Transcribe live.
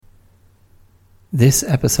This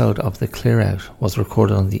episode of The Clear Out was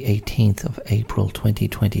recorded on the 18th of April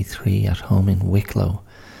 2023 at home in Wicklow,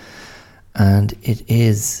 and it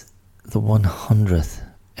is the 100th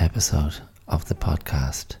episode of the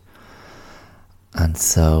podcast. And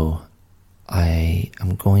so I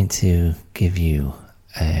am going to give you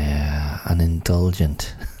an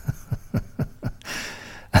indulgent...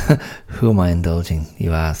 Who am I indulging,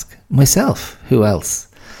 you ask? Myself. Who else?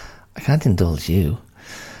 I can't indulge you.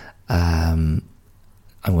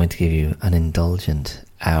 I'm going to give you an indulgent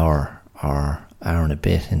hour, or hour and a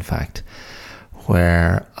bit, in fact,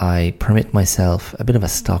 where I permit myself a bit of a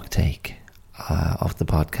stocktake of the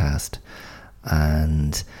podcast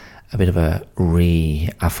and a bit of a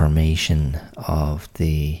reaffirmation of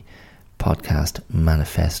the podcast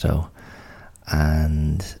manifesto.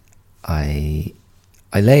 And I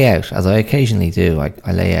lay out, as I occasionally do,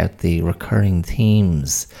 I lay out the recurring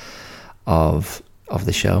themes of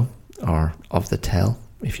the show, or of the tell,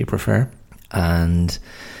 if you prefer. And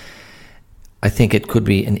I think it could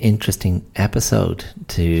be an interesting episode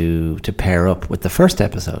to pair up with the first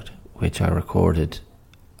episode, which I recorded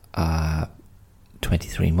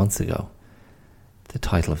 23 months ago. The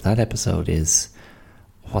title of that episode is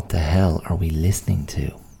 "What the Hell Are We Listening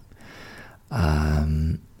to?"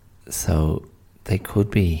 So they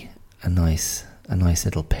could be a nice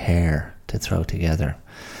little pair to throw together.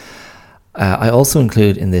 I also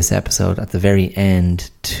include in this episode, at the very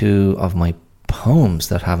end, two of my poems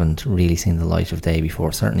that haven't really seen the light of day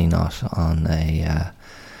before, certainly not on a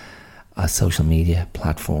social media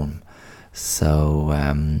platform. So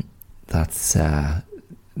that's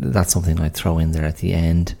something I'd throw in there at the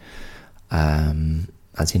end.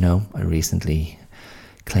 As you know, I recently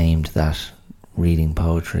claimed that reading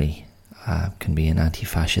poetry can be an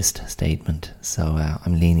anti-fascist statement, so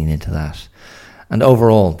I'm leaning into that. And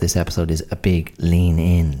overall, this episode is a big lean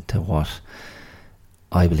in to what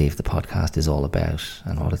I believe the podcast is all about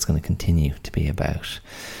and what it's going to continue to be about.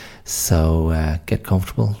 So get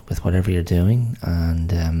comfortable with whatever you're doing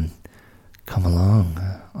and come along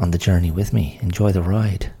on the journey with me. Enjoy the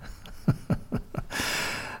ride.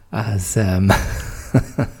 As the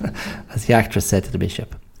actress said to the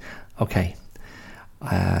bishop. Okay,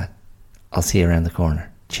 I'll see you around the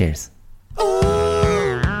corner. Cheers.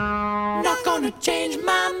 Change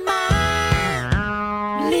my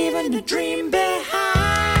mind, leaving the dream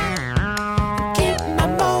behind, keep my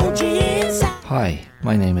emoji inside. Hi,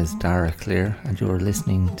 my name is Dara Clear, and you are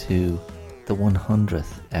listening to the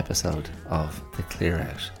 100th episode of The Clear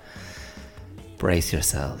Out. Brace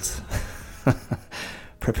yourselves.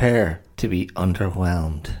 Prepare to be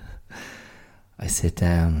underwhelmed. I sit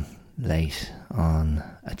down late on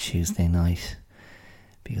a Tuesday night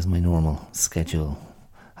because my normal schedule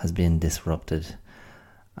has been disrupted,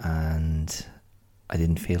 and I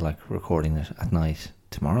didn't feel like recording it at night,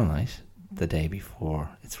 tomorrow night, the day before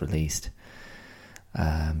it's released,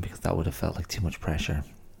 because that would have felt like too much pressure.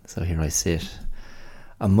 So here I sit,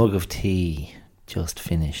 a mug of tea just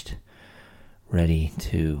finished, ready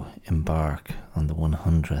to embark on the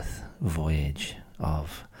 100th voyage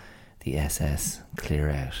of the SS Clear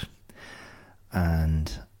Out.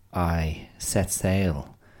 And I set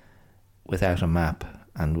sail without a map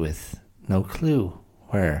and with no clue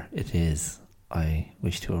where it is I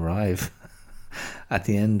wish to arrive at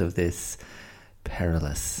the end of this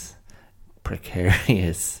perilous,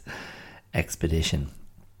 precarious expedition.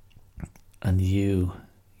 And you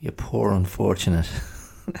poor unfortunate,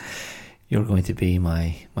 you're going to be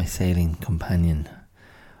my sailing companion.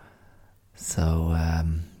 So I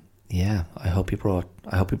hope you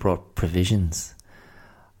brought provisions.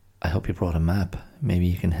 I hope you brought a map. Maybe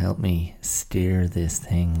you can help me steer this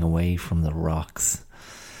thing away from the rocks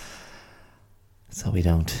so we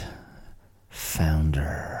don't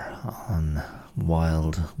founder on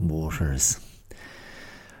wild waters.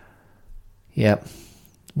 Yep,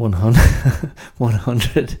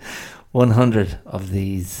 100 of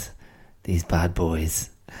these bad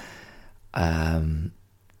boys.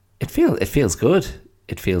 It feels good.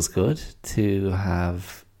 It feels good to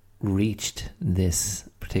have reached this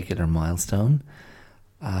particular milestone.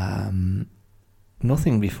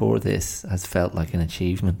 Nothing before this has felt like an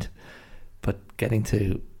achievement, but getting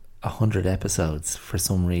to 100 episodes, for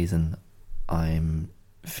some reason, I'm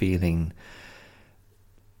feeling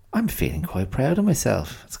quite proud of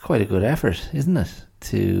myself. It's quite a good effort, isn't it,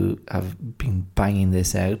 to have been banging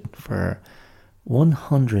this out for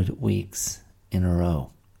 100 weeks in a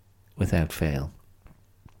row without fail.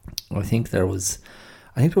 I think there was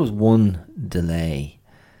one delay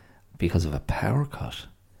because of a power cut,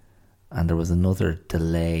 and there was another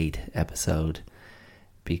delayed episode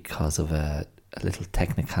because of a a little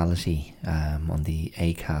technicality on the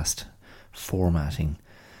Acast formatting,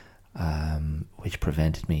 which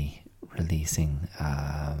prevented me releasing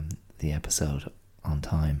the episode on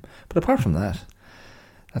time. But apart from that,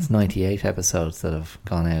 that's 98 episodes that have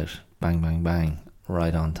gone out bang, bang, bang,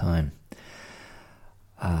 right on time.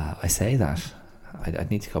 I say that.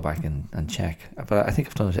 I'd need to go back and check. But I think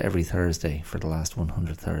I've done it every Thursday for the last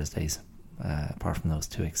 100 Thursdays, apart from those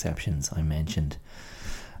 2 exceptions I mentioned.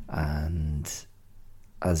 And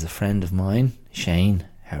as a friend of mine, Shane,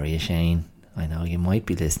 how are you, Shane? I know you might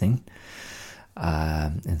be listening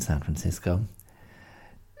in San Francisco.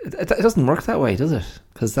 It doesn't work that way, does it?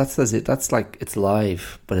 Because that's like it's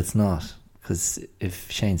live, but it's not. Because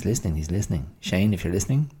if Shane's listening, he's listening. Shane, if you're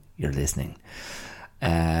listening, you're listening.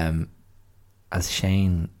 As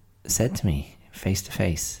Shane said to me face to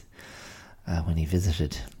face when he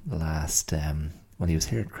visited last, when he was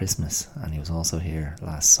here at Christmas, and he was also here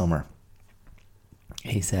last summer,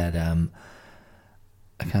 he said,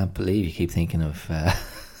 I can't believe you keep thinking of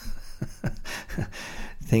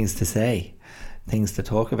things to say, things to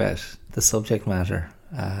talk about, the subject matter.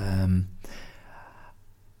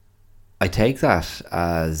 I take that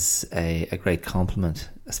as a great compliment,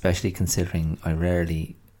 especially considering I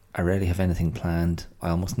rarely have anything planned. I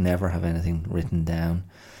almost never have anything written down.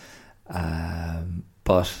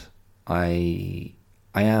 But I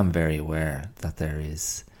am very aware that there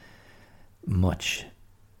is much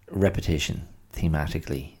repetition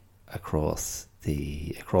thematically across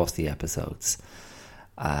the episodes,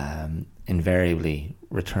 invariably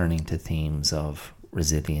returning to themes of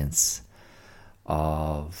resilience,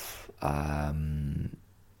 of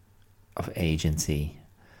agency,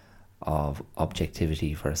 of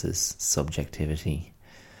objectivity versus subjectivity,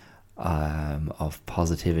 of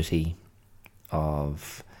positivity,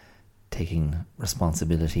 of taking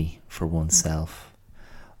responsibility for oneself,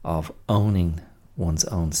 of owning one's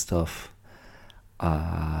own stuff.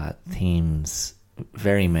 Themes,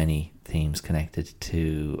 very many themes connected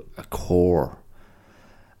to a core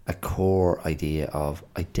idea of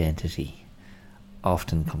identity,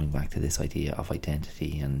 often coming back to this idea of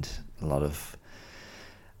identity, and a lot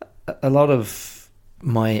of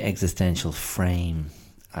my existential frame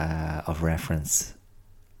of reference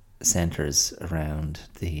centers around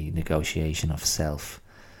the negotiation of self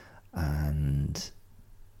and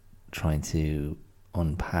trying to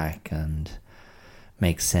unpack and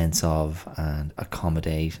make sense of and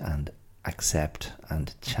accommodate and accept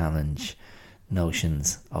and challenge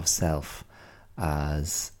notions of self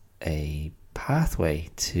as a pathway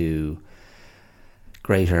to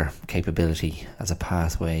greater capability, as a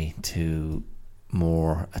pathway to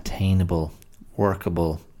more attainable,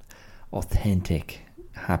 workable, authentic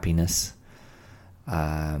happiness,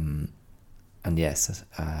 and yes,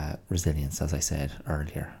 resilience, as I said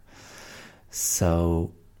earlier.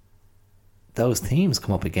 So those themes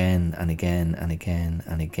come up again and again and again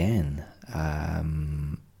and again,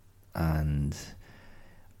 and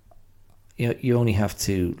you only have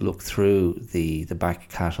to look through the back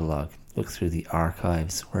catalogue, look through the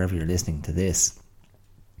archives, wherever you're listening to this,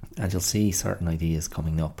 and you'll see certain ideas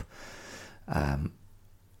coming up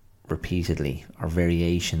repeatedly, or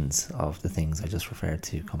variations of the things I just referred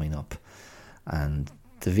to coming up. And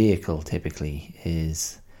the vehicle typically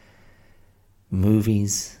is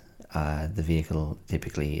movies. The vehicle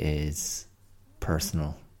typically is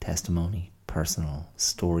personal testimony, personal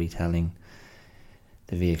storytelling.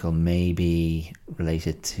 The vehicle may be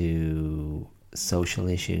related to social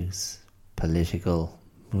issues, political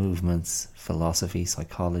movements, philosophy,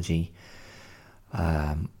 psychology.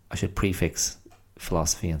 I should prefix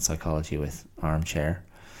philosophy and psychology with armchair,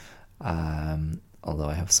 although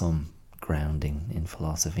I have some grounding in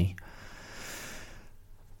philosophy.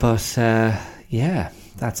 But yeah,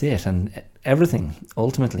 that's it. And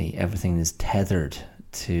ultimately everything is tethered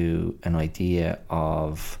to an idea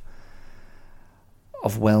of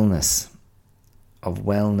wellness,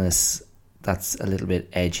 that's a little bit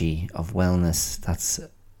edgy, of wellness that's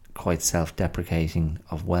quite self-deprecating,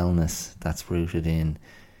 of wellness that's rooted in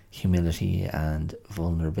humility and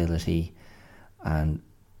vulnerability, and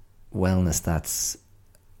wellness that's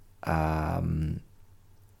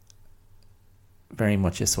very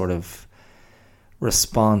much a sort of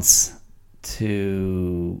response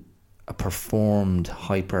to a performed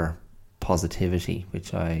hyper positivity,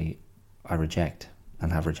 which I reject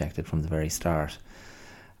and have rejected from the very start.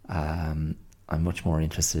 I'm much more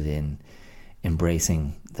interested in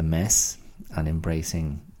embracing the mess and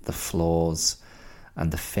embracing the flaws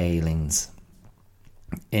and the failings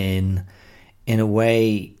in a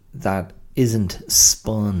way that isn't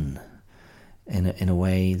spun, in a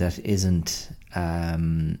way that isn't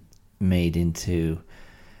made into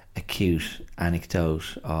a cute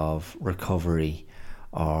anecdote of recovery,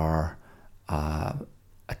 or a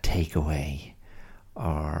takeaway,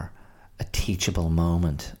 or a teachable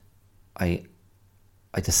moment. I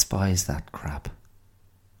despise that crap.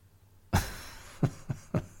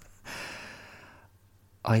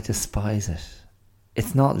 I despise it.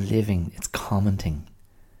 It's not living, it's commenting.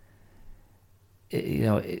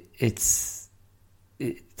 That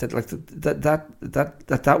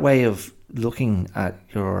way of looking at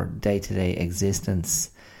your day-to-day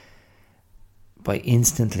existence, by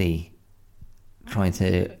instantly trying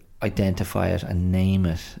to identify it and name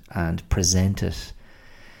it and present it,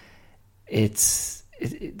 that's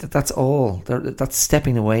all. That's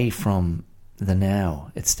stepping away from the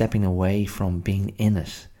now. It's stepping away from being in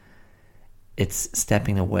it. It's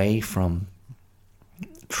stepping away from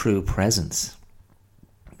true presence.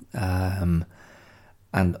 And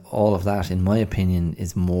all of that, in my opinion,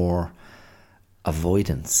 is more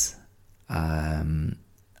avoidance. And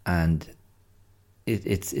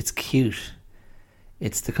it's cute.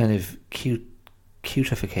 It's the kind of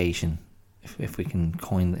cutification, if I can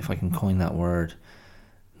coin that word.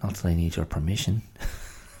 Not that I need your permission.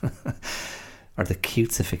 Or the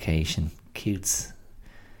cutesification. Cutes.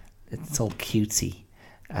 It's all cutesy.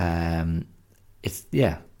 I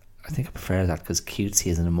think I prefer that, because cutesy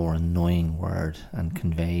is a more annoying word and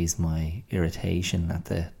conveys my irritation at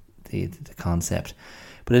the concept.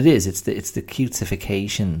 But it's the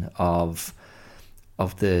cutesification of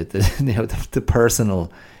the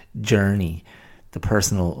personal journey, the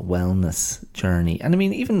personal wellness journey. And I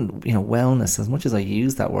mean, even wellness, as much as I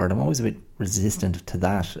use that word, I'm always a bit resistant to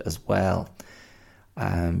that as well,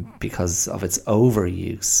 because of its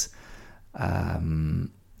overuse.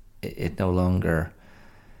 It no longer,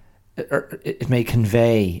 it may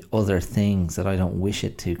convey other things that I don't wish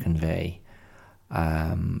it to convey,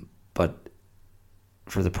 but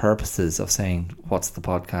for the purposes of saying what's the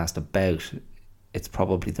podcast about, it's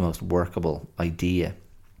probably the most workable idea.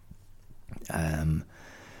 I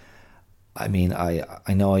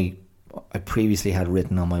know I previously had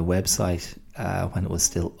written on my website, when it was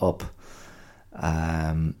still up,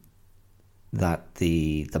 that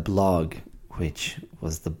the blog, which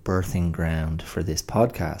was the birthing ground for this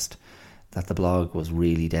podcast, that the blog was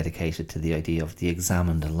really dedicated to the idea of the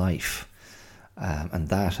examined life. And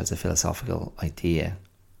that, as a philosophical idea,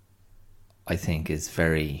 I think is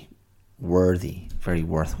very worthy, very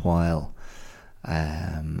worthwhile,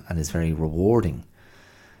 and is very rewarding.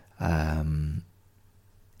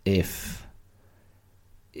 If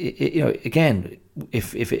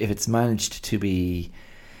it's managed to be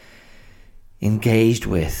engaged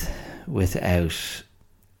with without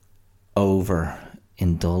over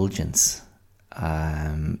indulgence,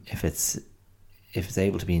 if it's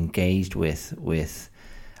able to be engaged with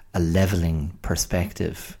a leveling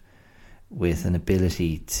perspective, with an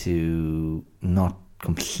ability to not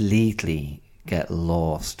completely get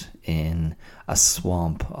lost in a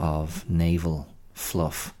swamp of navel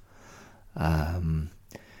fluff. I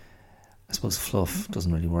suppose fluff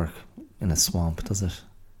doesn't really work in a swamp, does it?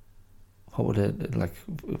 What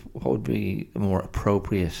would be a more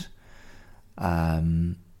appropriate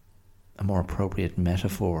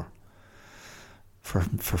metaphor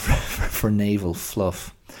for navel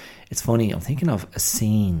fluff? It's funny, I'm thinking of a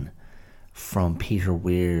scene from Peter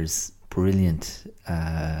Weir's brilliant,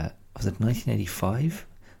 was it 1985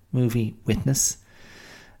 movie Witness,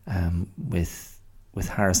 with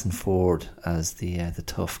Harrison Ford as the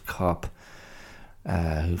tough cop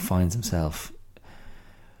who finds himself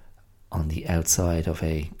on the outside of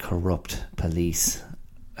a corrupt police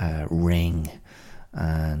ring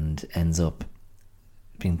and ends up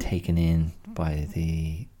being taken in by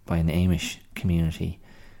an Amish community,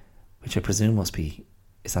 which I presume must be,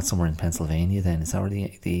 is that somewhere in Pennsylvania then? Is that where the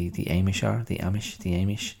Amish are? The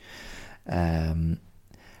Amish?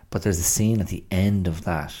 But there's a scene at the end of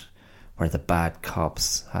that where the bad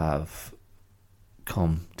cops have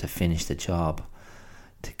come to finish the job,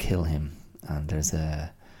 to kill him, and there's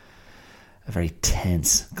a very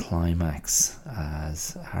tense climax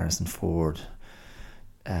as Harrison Ford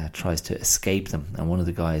tries to escape them, and one of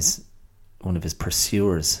his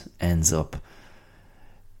pursuers ends up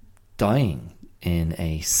dying in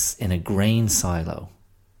a grain silo,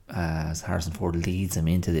 as Harrison Ford leads him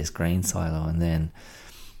into this grain silo and then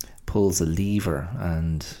pulls a lever,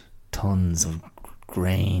 and tons of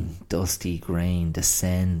dusty grain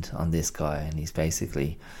descend on this guy, and he's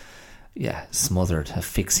basically smothered,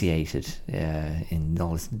 asphyxiated in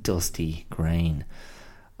all this dusty grain.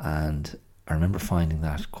 And I remember finding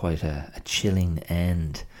that quite a chilling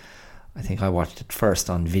end. I think I watched it first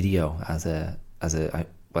on video as a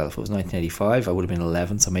well, if it was 1985, I would have been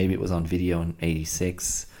 11, so maybe it was on video in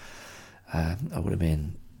 86. I would have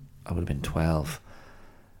been 12.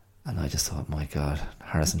 And I just thought, my God,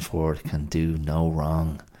 Harrison Ford can do no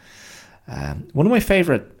wrong. One of my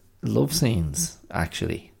favourite love scenes,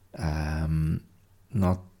 actually. It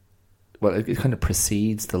kind of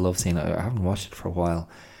precedes the love scene. I haven't watched it for a while.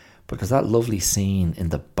 But there's that lovely scene in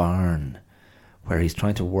the barn where he's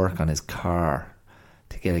trying to work on his car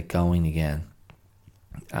to get it going again.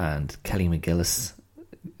 And Kelly McGillis's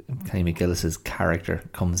character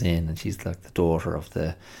comes in, and she's like the daughter of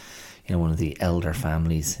one of the elder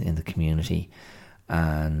families in the community.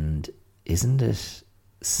 And isn't it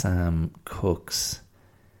Sam Cooke's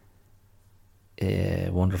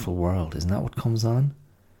Wonderful World? Isn't that what comes on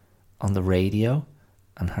the radio?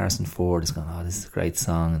 And Harrison Ford is going, oh, this is a great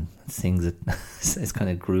song, and sings it. It's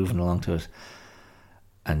kind of grooving along to it.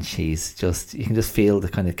 And she's just, you can just feel the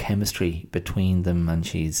kind of chemistry between them, and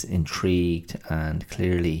she's intrigued and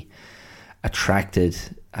clearly attracted,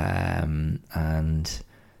 and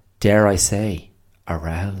dare I say,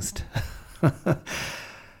 aroused.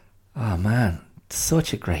 Oh man,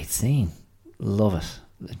 such a great scene. Love it.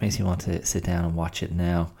 It makes me want to sit down and watch it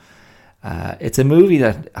now. It's a movie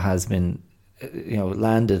that has been,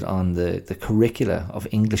 landed on the curricula of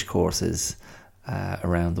English courses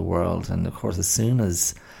around the world. And of course, as soon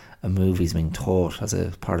as a movie's being taught as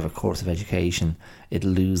a part of a course of education, it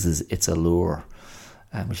loses its allure,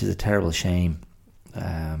 which is a terrible shame.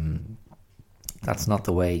 That's not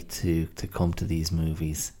the way to come to these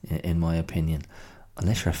movies, in my opinion,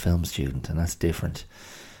 unless you're a film student, and that's different.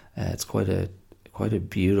 It's quite a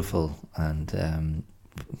beautiful and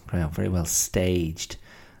very well staged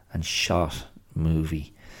and shot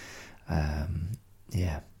movie.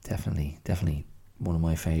 Definitely one of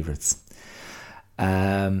my favourites.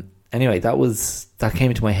 Anyway, that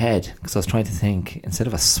came into my head because I was trying to think, instead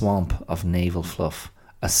of a swamp of navel fluff,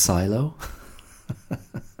 a silo.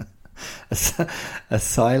 a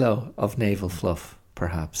silo of navel fluff,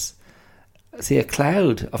 perhaps. See, a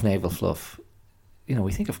cloud of navel fluff.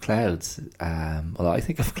 We think of clouds. I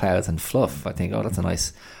think of clouds and fluff. I think, oh, that's a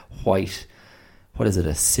nice white. What is it?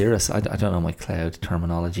 A cirrus? I don't know my cloud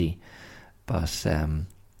terminology, but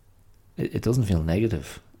it doesn't feel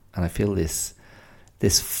negative, and I feel this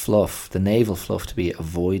fluff, the navel fluff, to be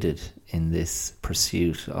avoided in this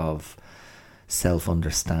pursuit of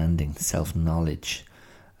self-understanding, self-knowledge.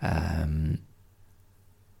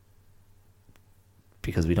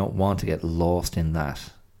 Because we don't want to get lost in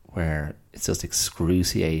that, where it's just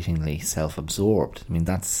excruciatingly self-absorbed. I mean,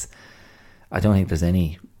 I don't think there's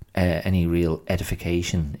any real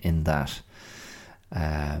edification in that.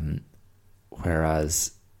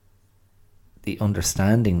 Whereas the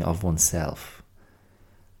understanding of oneself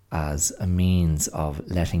as a means of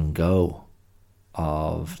letting go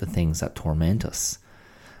of the things that torment us,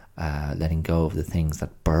 letting go of the things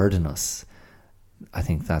that burden us, I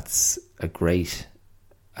think that's a great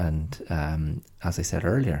and, as I said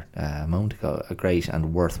earlier, a moment ago, a great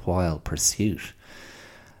and worthwhile pursuit.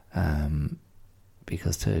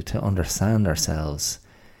 Because to understand ourselves,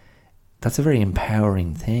 that's a very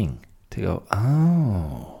empowering thing, to go,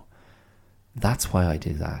 oh, that's why I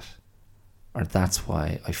do that, or that's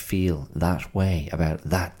why I feel that way about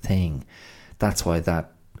that thing, that's why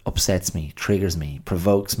that upsets me, triggers me,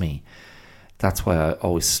 provokes me, that's why I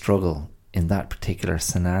always struggle in that particular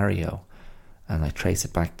scenario, and I trace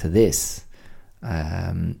it back to this.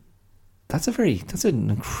 That's an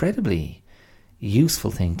incredibly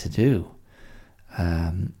useful thing to do.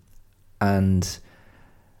 And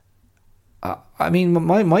I mean,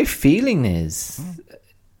 my feeling is,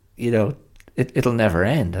 it'll never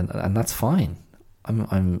end, and that's fine.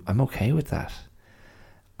 I'm okay with that.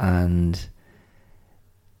 And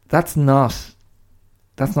that's not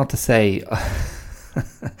to say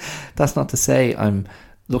I'm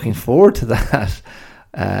looking forward to that.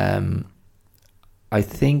 I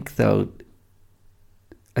think the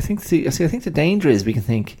danger is we can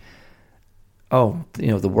think, oh,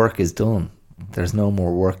 the work is done. There's no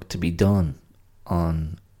more work to be done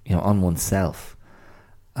on oneself.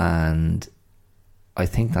 And I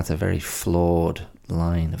think that's a very flawed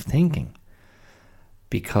line of thinking,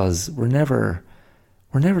 because we're never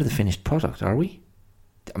the finished product, are we?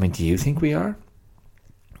 I mean, do you think we are?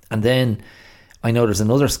 And then I know there's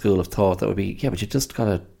another school of thought that would be, yeah, but you just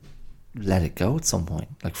gotta let it go at some point.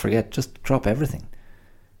 Like, just drop everything.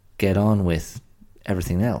 Get on with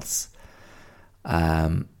everything else.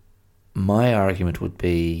 My argument would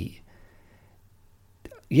be,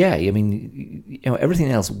 yeah, I mean, everything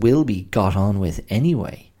else will be got on with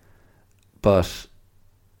anyway. But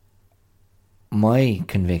my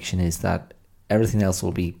conviction is that everything else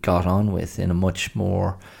will be got on with in a much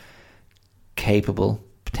more capable,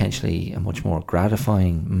 potentially a much more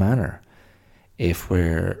gratifying manner if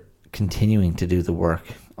we're continuing to do the work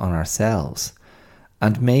on ourselves.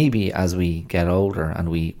 And maybe as we get older and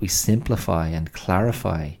we simplify and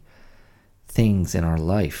clarify things in our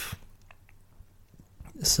life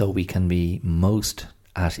so we can be most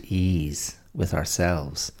at ease with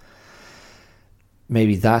ourselves,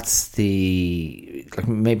 maybe that's the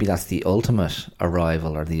ultimate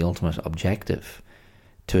arrival or the ultimate objective,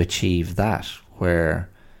 to achieve that, where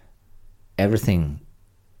everything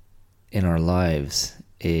in our lives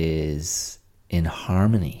is in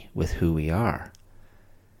harmony with who we are.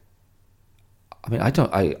 I mean, I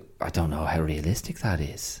don't know how realistic that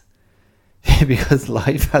is, because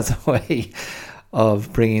life has a way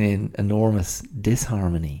of bringing in enormous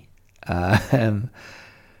disharmony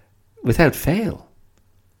without fail.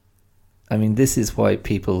 I mean, this is why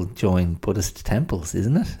people join Buddhist temples,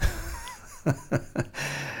 isn't it?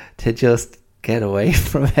 To just get away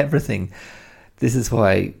from everything. This is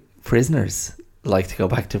why prisoners like to go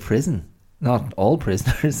back to prison. Not all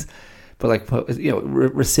prisoners, but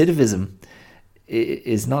recidivism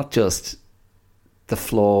is not just the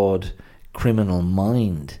flawed criminal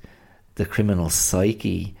mind, the criminal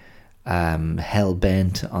psyche,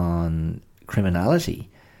 hell-bent on criminality.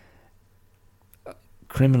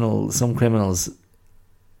 Some criminals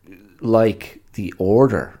like the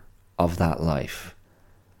order of that life,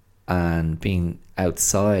 and being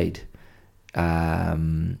outside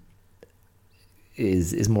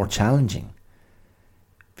is more challenging,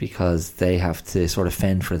 because they have to sort of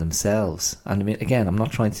fend for themselves. And I mean, again, I'm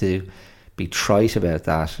not trying to be trite about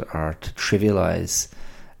that or to trivialize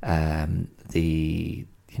the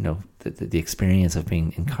experience of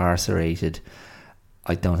being incarcerated.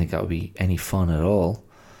 I don't think that would be any fun at all,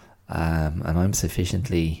 and I'm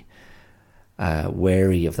sufficiently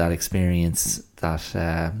wary of that experience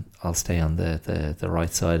that I'll stay on the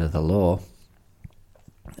right side of the law.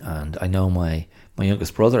 And I know my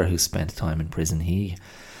youngest brother, who spent time in prison, he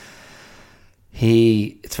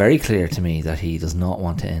it's very clear to me that he does not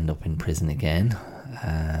want to end up in prison again,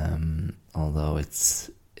 although it's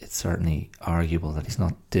certainly arguable that he's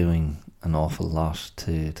not doing an awful lot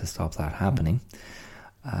to stop that happening.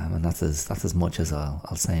 And that's as much as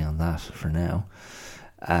I'll say on that for now.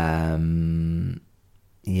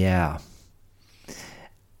 Yeah.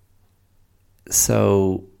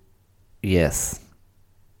 So, yes,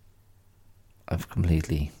 I've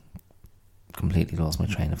completely lost my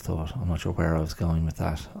train of thought. I'm not sure where I was going with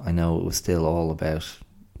that. I know it was still all about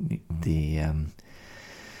the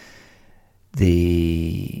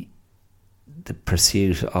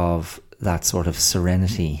pursuit of that sort of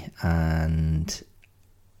serenity and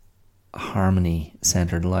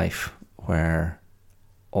harmony-centered life, where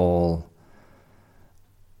all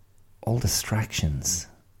distractions,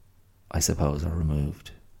 I suppose, are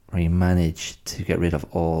removed, where you manage to get rid of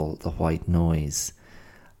all the white noise.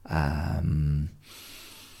 And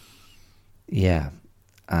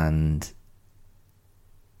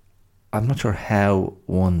I'm not sure how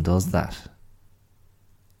one does that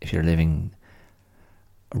if you're living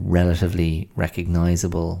a relatively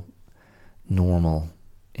recognizable, normal,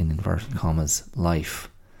 in inverted commas, life,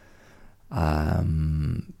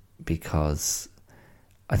 because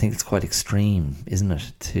I think it's quite extreme, isn't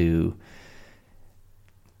it?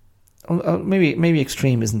 Maybe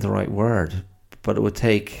extreme isn't the right word, but it would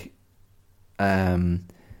take, it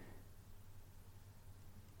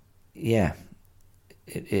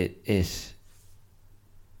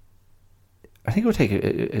I think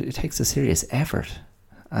it takes a serious effort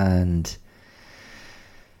and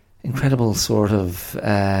incredible sort of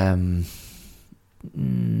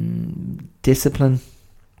discipline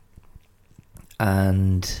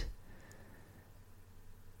and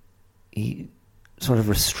sort of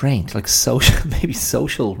restraint, like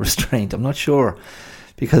social restraint. I'm not sure,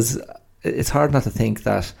 because it's hard not to think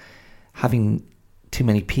that having too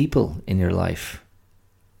many people in your life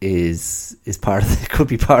is could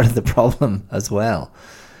be part of the problem as well.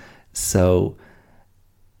 So,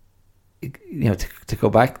 to go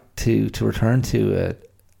back to return to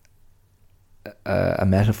a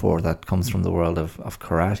metaphor that comes from the world of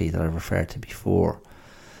karate that I've referred to before,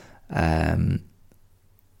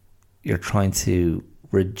 you're trying to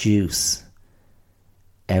reduce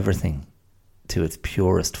everything to its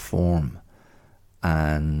purest form.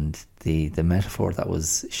 And the metaphor that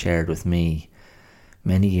was shared with me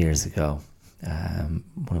many years ago,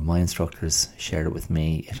 one of my instructors shared it with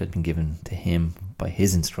me. It had been given to him by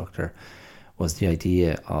his instructor, was the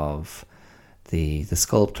idea of the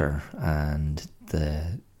sculptor and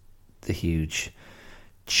the huge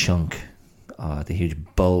chunk the huge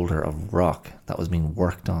boulder of rock that was being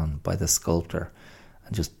worked on by the sculptor,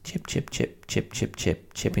 and just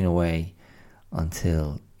chipping away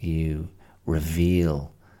until you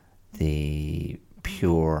reveal the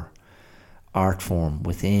pure art form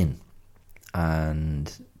within.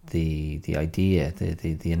 And the idea,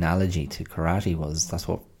 the analogy to karate was, that's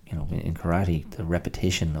what, in karate, the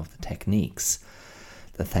repetition of the techniques,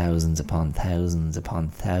 the thousands upon thousands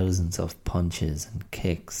of punches and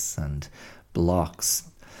kicks and blocks,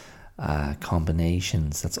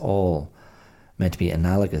 combinations, that's all meant to be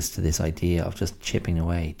analogous to this idea of just chipping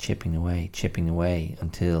away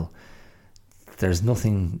until there's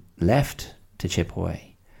nothing left to chip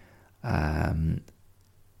away. And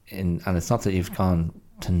it's not that you've gone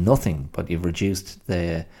to nothing, but you've reduced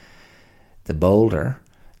the boulder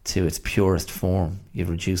to its purest form. You've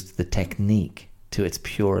reduced the technique to its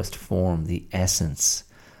purest form, the essence,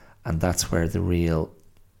 and that's where the real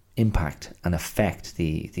impact and effect,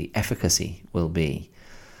 the efficacy will be.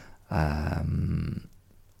 And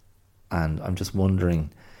I'm just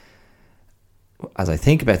wondering, as I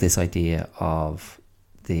think about this idea of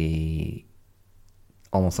the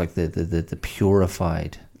almost like the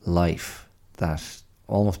purified life that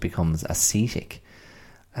almost becomes ascetic,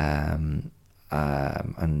 and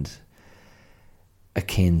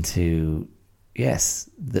akin to, yes,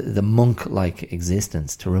 the monk-like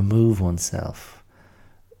existence, to remove oneself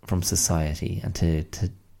from society and to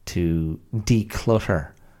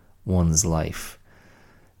declutter one's life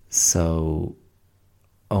so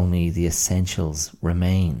only the essentials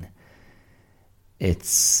remain.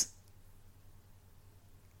 There's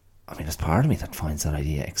part of me that finds that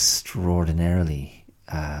idea extraordinarily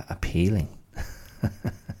appealing.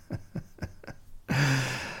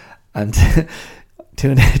 And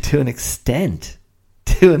to an extent,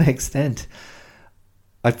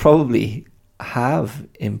 I probably have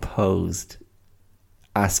imposed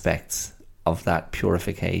aspects of that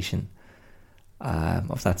purification,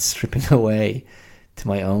 of that stripping away to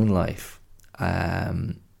my own life.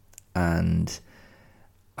 And I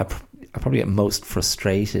probably get most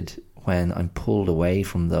frustrated when I'm pulled away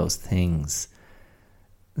from those things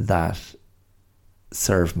that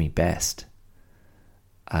serve me best.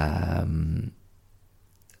 And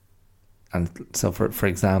so, for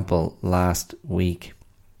example, last week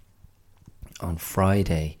on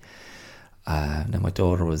Friday, now my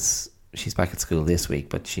daughter she's back at school this week,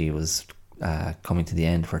 but she was coming to the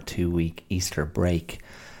end of her 2-week Easter break,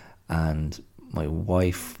 and my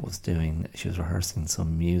wife she was rehearsing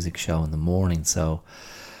some music show in the morning, so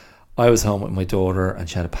I was home with my daughter, and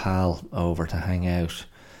she had a pal over to hang out,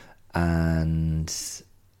 and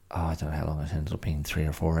I don't know how long it ended up being, 3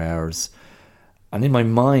 or 4 hours. And in my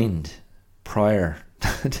mind, prior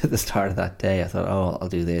to the start of that day, I thought, I'll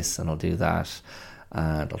do this and I'll do that,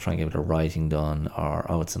 and I'll try and get a bit of writing done, or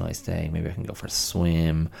it's a nice day, maybe I can go for a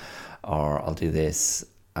swim, or I'll do this.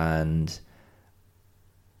 And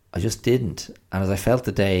I just didn't. And as I felt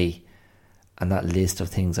the day and that list of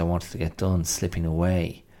things I wanted to get done slipping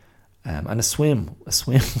away, and a swim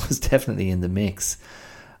was definitely in the mix,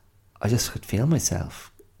 I just could feel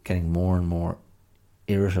myself getting more and more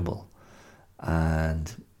irritable,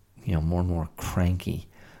 and more and more cranky,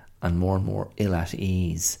 and more ill at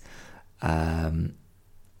ease,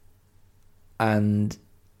 and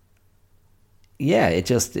yeah, I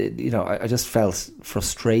just felt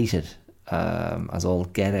frustrated as all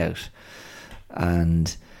get out,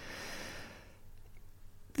 and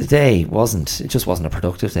the day just wasn't a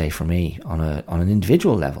productive day for me on an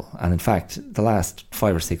individual level. And in fact, the last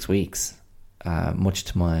 5 or 6 weeks, much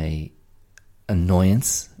to my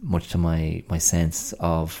annoyance, much to my sense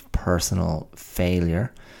of personal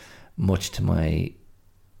failure, much to my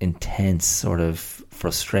intense sort of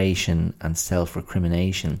frustration and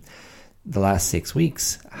self-recrimination, the last 6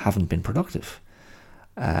 weeks haven't been productive.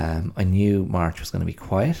 I knew March was going to be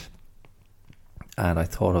quiet, and I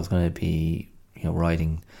thought I was going to be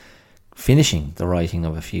finishing the writing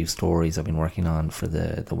of a few stories I've been working on for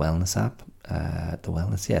the wellness app,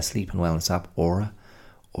 sleep and wellness app, Aura.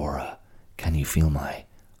 Can you feel my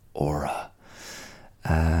aura?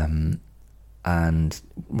 And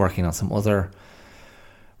working on some other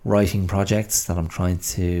writing projects that I'm trying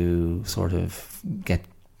to sort of get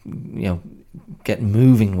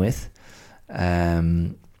moving with.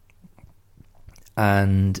 And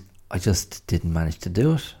I just didn't manage to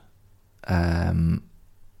do it.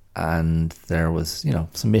 And there was,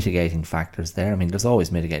 some mitigating factors there. I mean, there's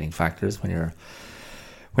always mitigating factors when you're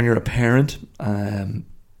a parent, and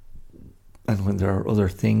when there are other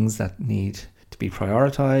things that need to be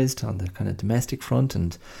prioritized on the kind of domestic front,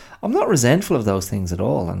 and I'm not resentful of those things at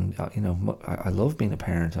all. And I love being a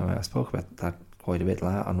parent. I spoke about that quite a bit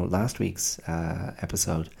on last week's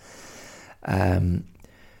episode.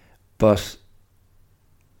 But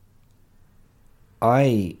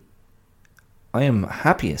I am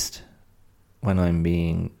happiest when I'm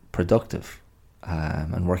being productive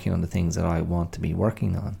and working on the things that I want to be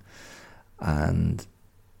working on. And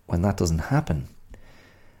when that doesn't happen,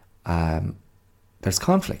 there's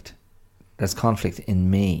conflict. There's conflict in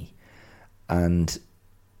me. And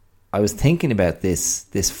I was thinking about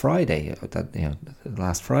this Friday,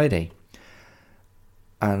 last Friday,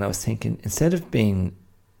 and I was thinking, instead of being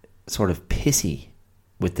sort of pissy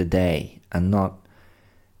with the day and not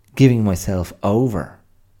giving myself over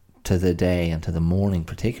to the day and to the morning,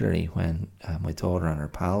 particularly when my daughter and her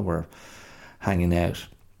pal were hanging out,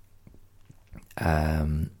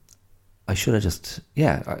 I should have just,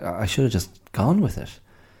 I should have just gone with it.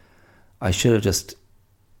 I should have just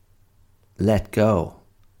let go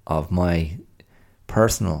of my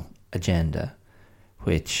personal agenda,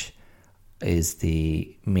 which is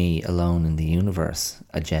the me alone in the universe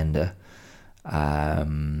agenda,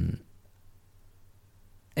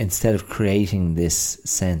 instead of creating this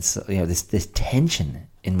sense, this tension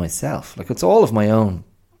in myself. Like, it's all of my own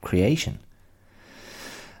creation.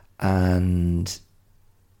 And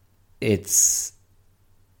it's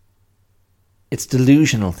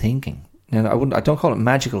delusional thinking. Now, I don't call it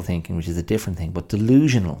magical thinking, which is a different thing, but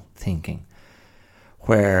delusional thinking,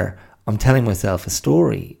 where I'm telling myself a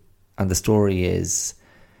story, and the story is,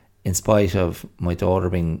 in spite of my daughter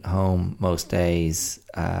being home most days,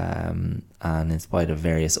 and in spite of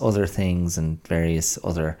various other things and various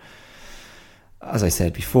other, as I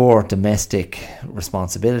said before, domestic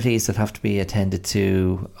responsibilities that have to be attended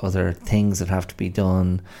to, other things that have to be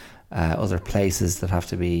done, other places that have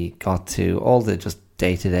to be got to, all the just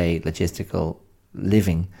day-to-day logistical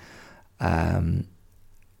living,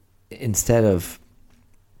 instead of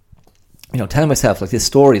telling myself, like, this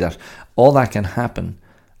story that all that can happen,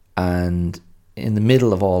 and in the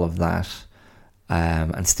middle of all of that,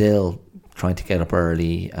 and still trying to get up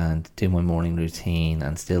early and do my morning routine,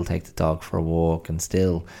 and still take the dog for a walk, and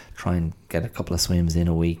still try and get a couple of swims in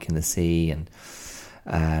a week in the sea, and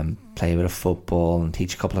play a bit of football and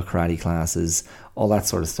teach a couple of karate classes, all that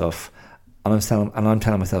sort of stuff. And I'm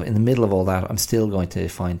telling myself, in the middle of all that, I'm still going to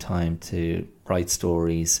find time to write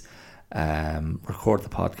stories, record the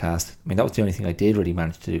podcast. I mean, that was the only thing I did really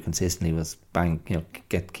manage to do consistently, was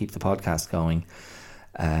keep the podcast going.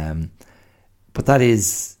 But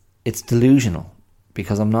it's delusional,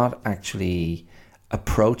 because I'm not actually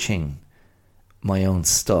approaching my own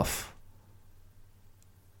stuff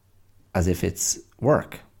as if it's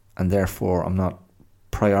work, and therefore I'm not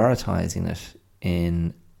prioritizing it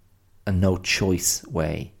in a no choice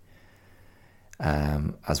way,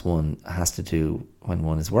 as one has to do when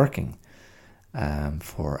one is working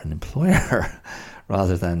for an employer,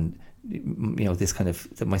 rather than this kind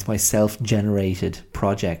of my self-generated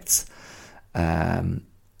projects. I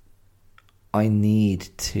need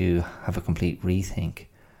to have a complete rethink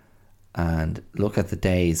and look at the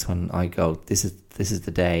days when I go, this is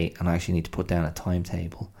the day, and I actually need to put down a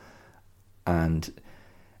timetable. And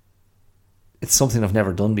it's something I've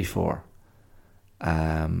never done before,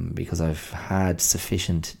 because I've had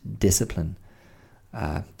sufficient discipline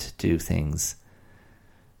to do things.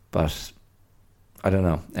 But I don't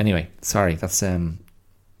know. Anyway, sorry. That's I'm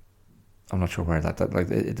not sure where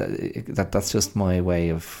that's just my way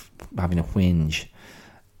of having a whinge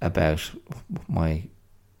about my,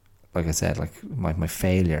 like I said, like my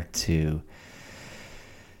failure to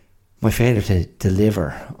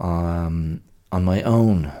deliver on my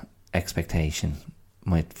own expectation,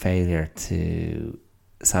 my failure to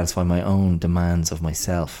satisfy my own demands of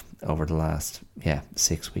myself over the last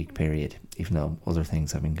 6-week period, even though other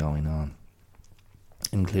things have been going on,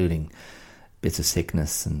 including bits of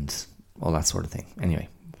sickness and all that sort of thing. Anyway,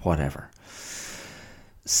 whatever.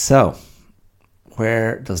 So,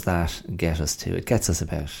 where does that get us to? It gets us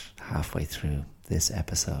about halfway through this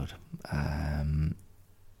episode.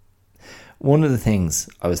 One of the things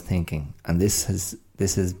I was thinking, and this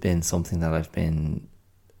has been something that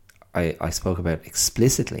I spoke about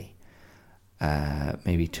explicitly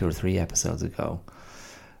maybe 2 or 3 episodes ago,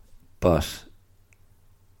 but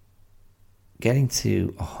getting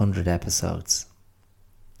to 100 episodes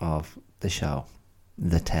of the show,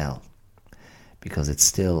 The Tell, because it's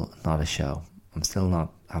still not a show. I'm still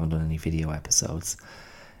haven't done any video episodes.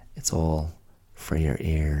 It's all for your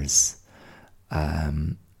ears.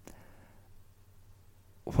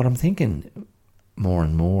 What I'm thinking more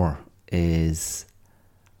and more is,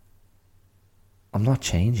 I'm not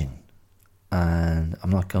changing, and I'm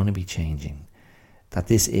not going to be changing. That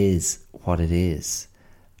this is what it is,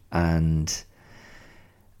 and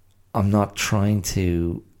I'm not trying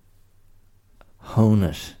to hone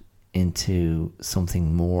it into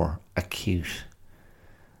something more acute.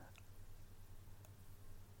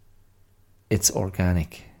 It's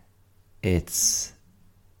organic. It's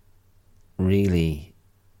really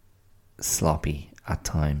sloppy at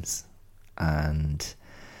times, and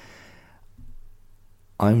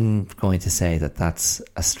I'm going to say that that's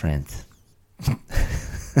a strength.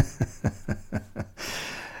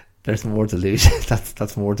 There's more delusion.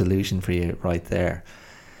 That's more delusion for you right there.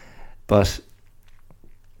 But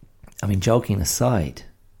I mean, joking aside,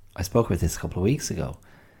 I spoke about this a couple of weeks ago.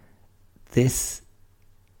 This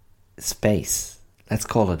space, let's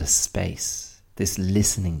call it a space, this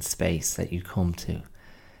listening space that you come to,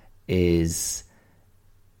 it's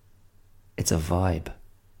a vibe.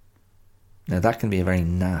 Now that can be a very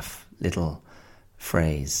naff little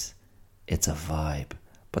phrase. It's a vibe.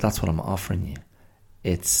 But that's what I'm offering you.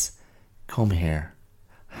 It's come here,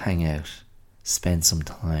 hang out, spend some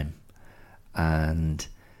time, and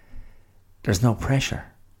there's no pressure.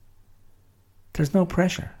 There's no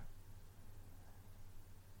pressure.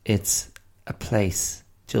 It's a place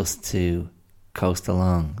just to coast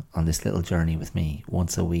along on this little journey with me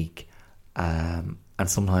once a week. And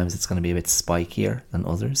sometimes it's going to be a bit spikier than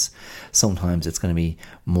others. Sometimes it's going to be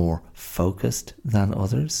more focused than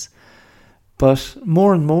others. But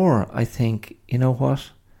more and more, I think, you know what?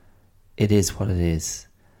 It is what it is.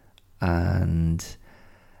 And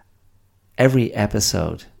every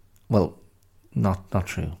episode, well, not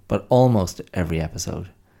true, but almost every episode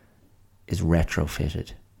is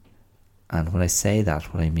retrofitted. And when I say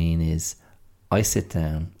that, what I mean is I sit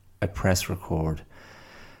down, I press record.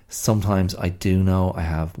 Sometimes I do know I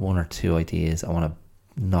have one or two ideas I want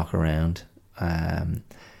to knock around.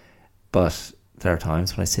 But there are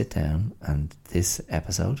times when I sit down, and this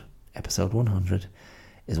episode 100,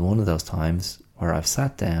 is one of those times where I've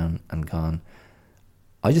sat down and gone,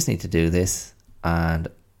 I just need to do this, and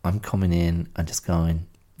I'm coming in and just going,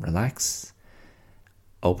 relax,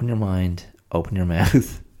 open your mind, open your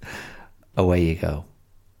mouth, away you go.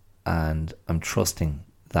 And I'm trusting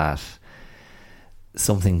that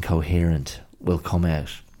something coherent will come out.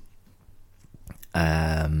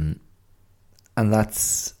 And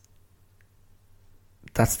that's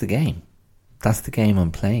the game. That's the game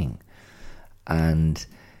I'm playing. And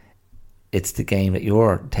it's the game that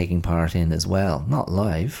you're taking part in as well. Not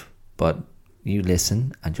live, but you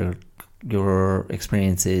listen, and your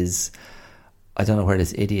experience is, I don't know where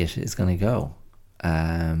this idiot is going to go.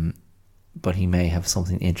 But he may have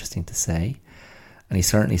something interesting to say. And he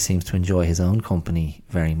certainly seems to enjoy his own company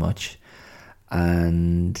very much.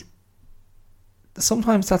 And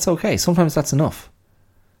sometimes that's okay. Sometimes that's enough.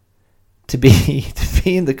 To be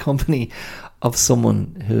in the company of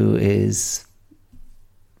someone who is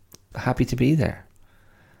happy to be there.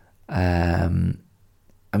 I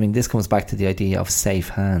mean, this comes back to the idea of safe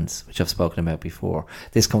hands, which I've spoken about before.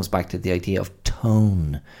 This comes back to the idea of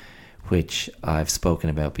tone, which I've spoken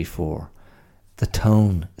about before. The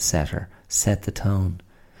tone setter. Set the tone.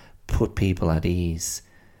 Put people at ease.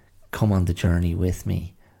 Come on the journey with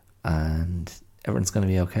me, and everyone's going to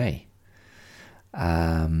be okay.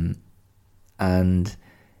 And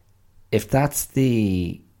if that is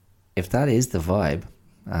the vibe,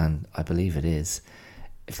 and I believe it is,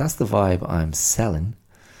 if that's the vibe I'm selling,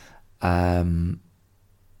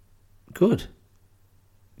 good,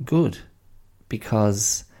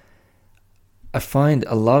 because I find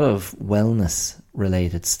a lot of wellness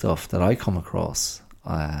related stuff that I come across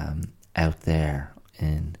out there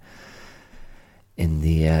in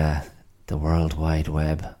the World Wide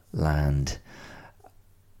Web land.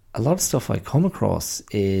 A lot of stuff I come across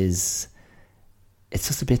it's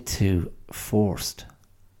just a bit too forced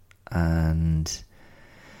and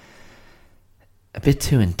a bit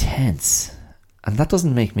too intense, and that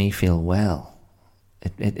doesn't make me feel well.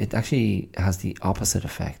 It actually has the opposite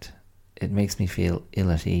effect. It makes me feel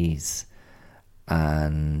ill at ease,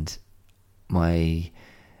 and it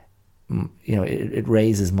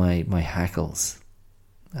raises my hackles.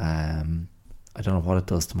 I don't know what it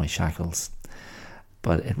does to my shackles,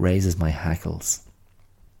 but it raises my hackles,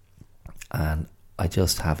 and I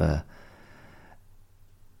just have an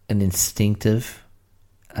instinctive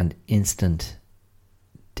and instant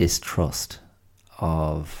distrust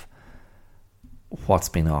of what's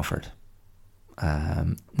been offered.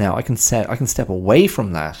 Now I can step away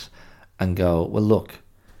from that and go, well, look,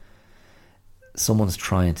 someone's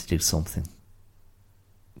trying to do something.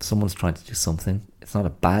 It's not a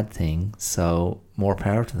bad thing, so more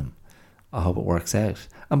power to them. I hope it works out.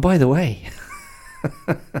 And by the way,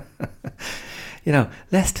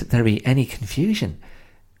 lest there be any confusion,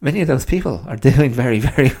 many of those people are doing very,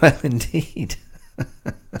 very well indeed.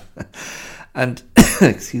 And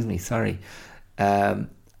excuse me, sorry, and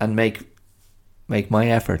make my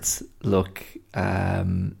efforts look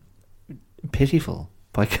pitiful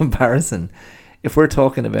by comparison. If we're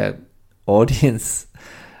talking about audience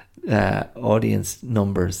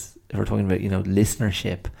numbers, if we're talking about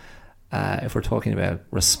listenership, if we're talking about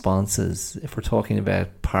responses, if we're talking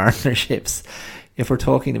about partnerships, if we're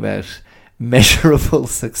talking about measurable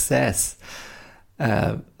success,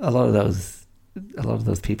 a lot of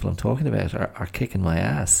those people I'm talking about are kicking my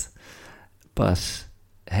ass. But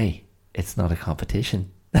hey, it's not a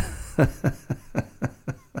competition.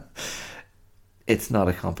 It's not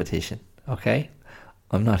a competition, okay?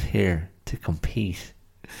 I'm not here to compete.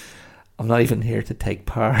 I'm not even here to take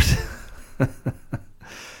part.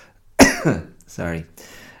 Sorry.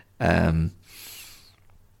 So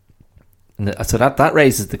that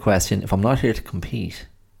raises the question, if I'm not here to compete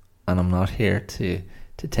and I'm not here to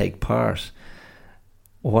take part,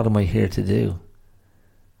 what am I here to do?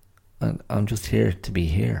 I'm just here to be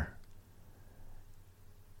here.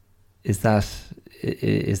 Is that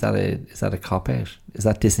a cop out? Is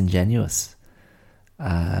that disingenuous?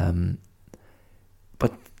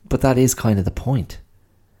 But that is kind of the point.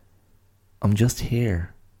 I'm just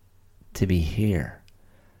here to be here,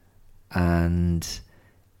 and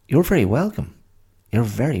you're very welcome. You're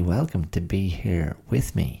very welcome to be here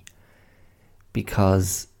with me,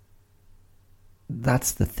 because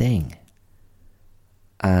that's the thing.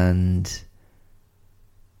 And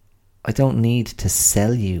I don't need to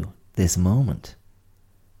sell you this moment.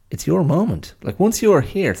 It's your moment. Like, once you're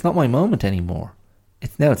here, it's not my moment anymore.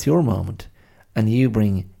 It's your moment, and you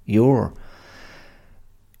bring your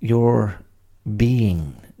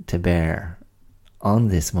being to bear on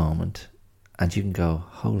this moment, and you can go,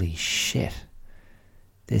 holy shit,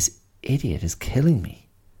 this idiot is killing me.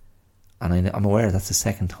 And I'm aware that's the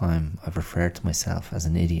second time I've referred to myself as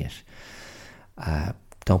an idiot.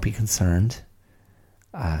 Don't be concerned.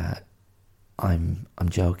 I'm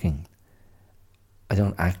joking. I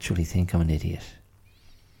don't actually think I'm an idiot.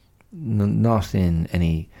 Not in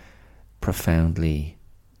any profoundly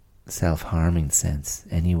self-harming sense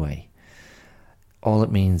anyway. All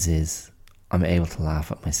it means is I'm able to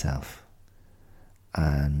laugh at myself.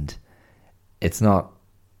 And it's not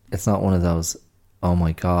one of those, oh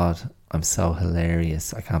my God, I'm so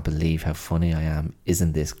hilarious, I can't believe how funny I am,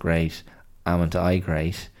 isn't this great, amn't I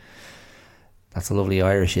great? That's a lovely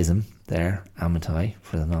Irishism there, amn't I,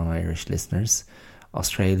 for the non-Irish listeners.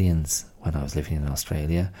 Australians, when I was living in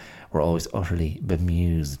Australia, were always utterly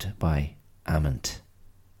bemused by amn't.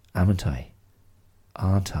 Amn't I?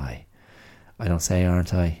 Aren't I? I don't say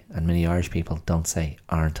aren't I, and many Irish people don't say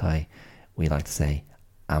aren't I. We like to say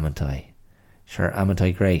amn't I. Sure, amn't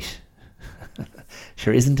I great?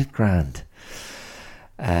 Sure, isn't it grand?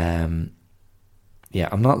 I'm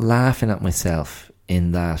not laughing at myself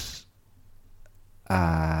in that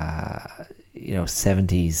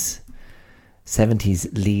 70s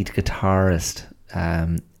lead guitarist,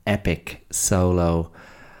 epic solo.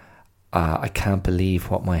 I can't believe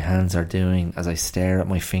what my hands are doing as I stare at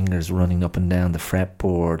my fingers running up and down the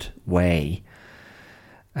fretboard way.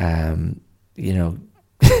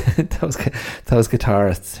 Those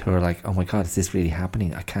guitarists who are like, oh my God, is this really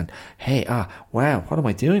happening? I can't. Hey, wow, what am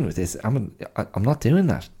I doing with this? I'm not doing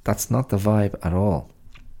that. That's not the vibe at all.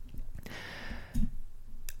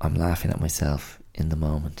 I'm laughing at myself in the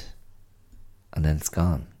moment, and then it's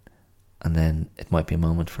gone, and then it might be a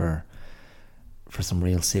moment for some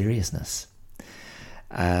real seriousness.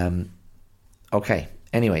 Okay.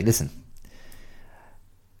 Anyway, listen.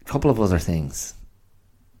 A couple of other things.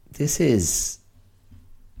 This is.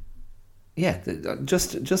 Yeah,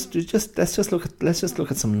 just let's just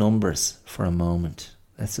look at some numbers for a moment.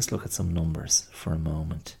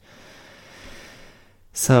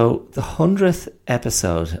 So the 100th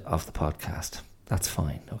episode of the podcast, that's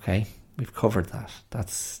fine, okay? We've covered that.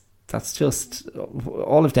 That's just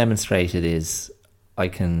all I've demonstrated is I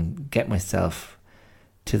can get myself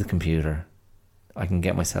to the computer, I can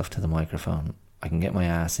get myself to the microphone, I can get my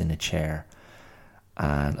ass in a chair,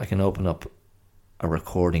 and I can open up a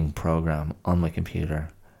recording program on my computer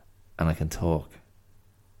and I can talk.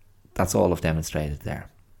 That's all I've demonstrated there.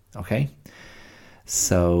 Okay?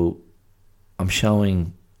 So I'm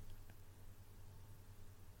showing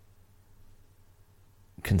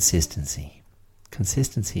consistency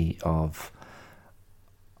of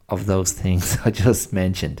those things I just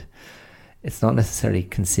mentioned. It's not necessarily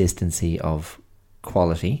consistency of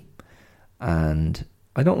quality, and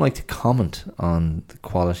I don't like to comment on the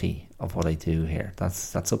quality of what I do here.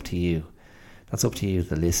 That's up to you. That's up to you,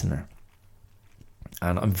 the listener.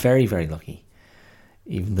 And I'm very, very lucky.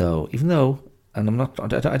 Even though, and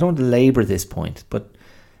I don't labour this point, but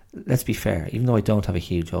let's be fair. Even though I don't have a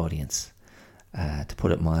huge audience, to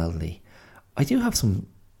put it mildly, I do have some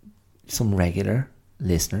regular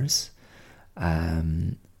listeners,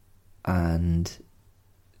 and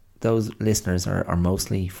those listeners are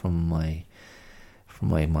mostly from my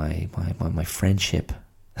friendship,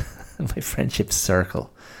 my friendship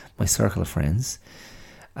circle, my circle of friends,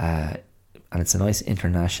 and it's a nice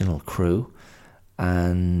international crew,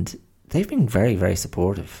 and they've been very, very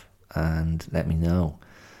supportive and let me know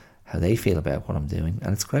how they feel about what I'm doing,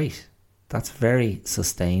 and it's great. That's very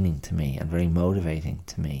sustaining to me and very motivating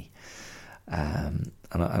to me, and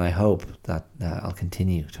I hope that I'll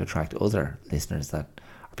continue to attract other listeners that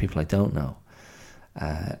are people I don't know,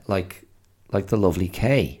 like the lovely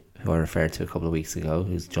Kay, who I referred to a couple of weeks ago,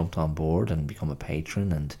 who's jumped on board and become a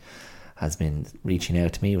patron and has been reaching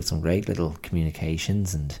out to me with some great little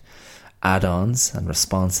communications and add-ons and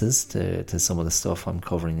responses to some of the stuff I'm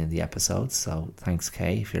covering in the episodes. So thanks,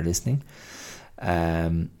 Kay, if you're listening.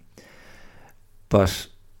 But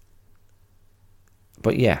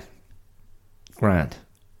yeah, grand.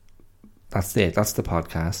 That's it. That's the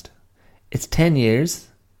podcast. It's 10 years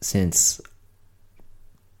since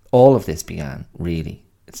all of this began, really.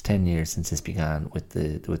 It's 10 years since this began with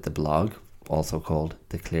the blog, also called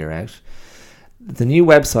The Clear Out. The new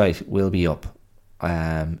website will be up.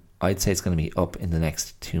 I'd say it's going to be up in the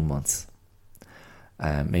next 2 months.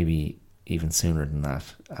 Maybe even sooner than that.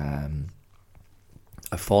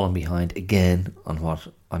 I've fallen behind again on what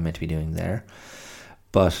I'm meant to be doing there.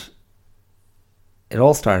 But it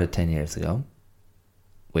all started 10 years ago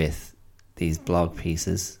with these blog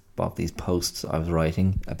pieces, these posts I was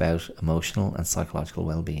writing about emotional and psychological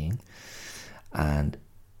well-being, and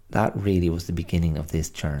that really was the beginning of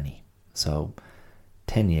this journey. So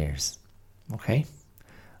 10 years, okay,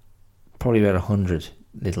 probably about 100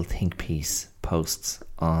 little think piece posts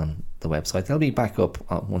on the website. They'll be back up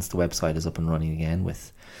once the website is up and running again,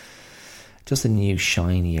 with just a new,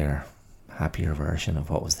 shinier, happier version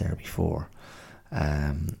of what was there before.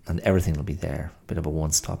 And everything will be there. A bit of a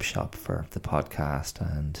one-stop shop for the podcast,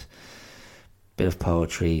 and a bit of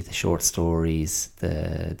poetry, the short stories,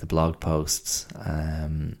 the blog posts,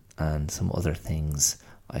 and some other things,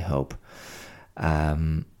 I hope.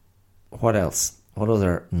 What else? What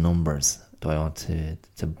other numbers do I want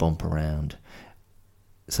to bump around?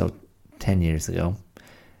 So 10 years ago,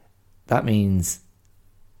 that means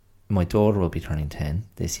my daughter will be turning 10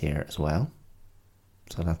 this year as well.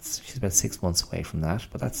 So she's about 6 months away from that,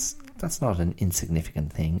 but that's not an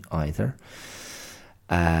insignificant thing either.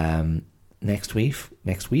 Next week,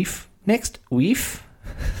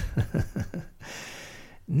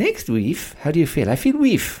 how do you feel? I feel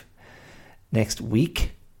weef. Next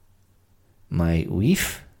week, my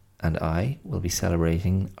weef and I will be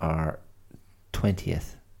celebrating our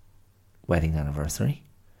 20th wedding anniversary.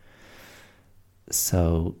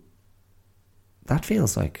 So that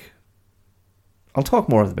feels like, I'll talk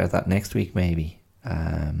more about that next week maybe.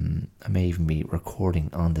 I may even be recording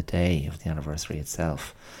on the day of the anniversary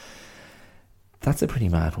itself. That's a pretty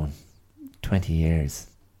mad one. 20 years.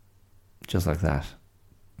 Just like that.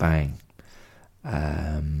 Bang.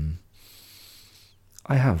 I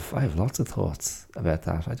have lots of thoughts about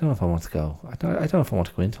that. I don't know if I want to go. I don't know if I want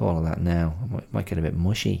to go into all of that now. It might get a bit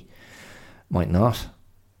mushy. Might not.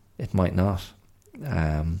 It might not.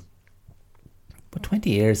 But 20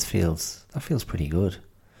 years feels pretty good.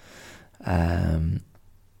 Yeah,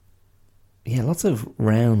 lots of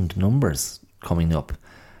round numbers coming up.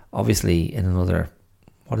 Obviously, in another,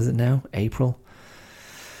 what is it now? April?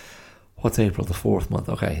 What's April? The 4th month.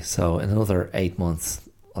 Okay, so in another 8 months,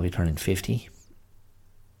 I'll be turning 50.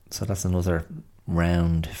 So that's another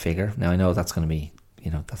round figure. Now I know that's going to be,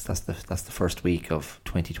 that's the first week of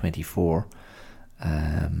 2024.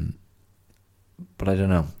 But I don't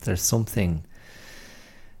know. There's something.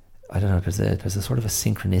 I don't know. There's a sort of a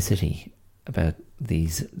synchronicity about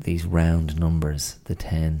these round numbers: the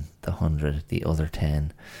 10, the 100, the other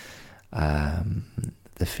 10,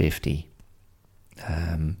 the 50.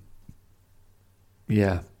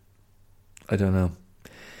 Yeah, I don't know.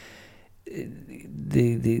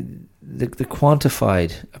 The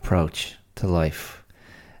quantified approach to life,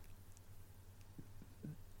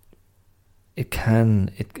 it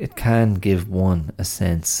can give one a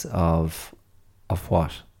sense of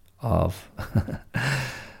what? Of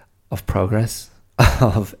progress,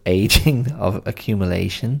 of aging, of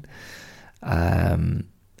accumulation. Do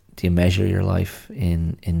Do you measure your life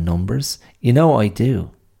in numbers? You know I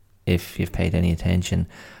do. If you've paid any attention,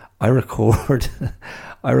 I record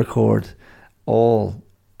all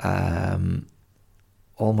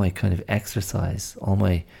my kind of exercise, all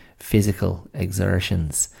my physical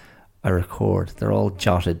exertions. I record. They're all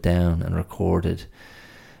jotted down and recorded.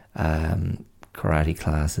 Karate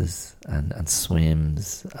classes and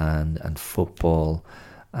swims and football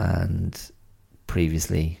and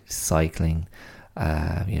previously cycling,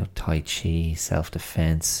 Tai Chi,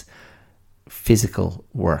 self-defense, physical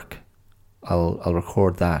work. I'll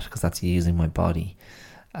record that because that's using my body.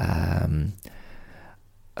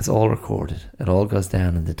 It's all recorded. It all goes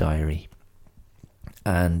down in the diary,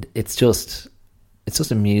 and it's just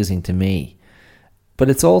amusing to me, but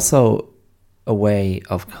it's also a way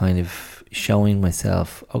of kind of showing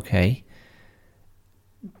myself, okay.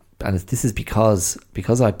 And this is because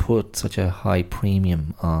I put such a high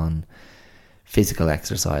premium on physical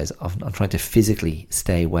exercise. I'm trying to physically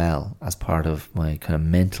stay well as part of my kind of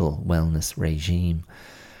mental wellness regime.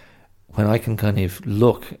 When I can kind of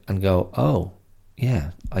look and go, oh,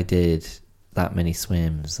 yeah, I did that many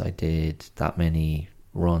swims, I did that many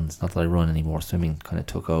runs. Not that I run anymore. Swimming kind of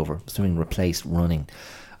took over. Swimming replaced running.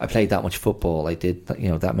 I played that much football. I did,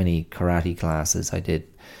 that many karate classes. I did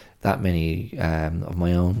that many of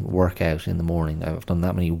my own workout in the morning. I've done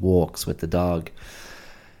that many walks with the dog.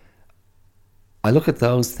 I look at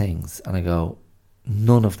those things and I go,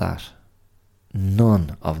 none of that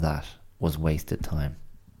was wasted time.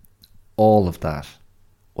 All of that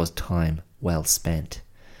was time well spent.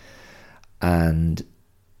 And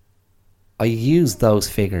I use those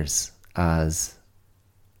figures as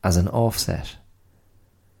an offset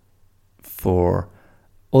for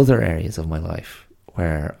other areas of my life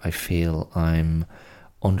where I feel I'm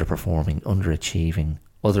underperforming, underachieving,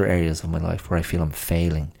 other areas of my life where I feel I'm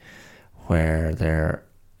failing, where they're,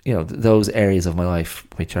 those areas of my life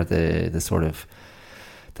which are the sort of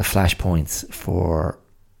the flashpoints for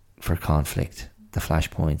conflict, the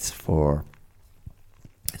flashpoints for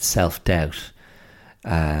self-doubt,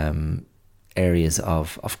 areas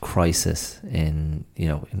of crisis in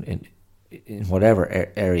whatever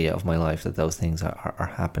area of my life that those things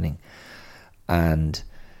are happening. And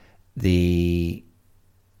the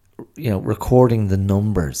recording the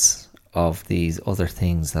numbers of these other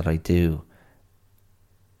things that I do,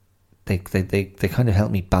 they kind of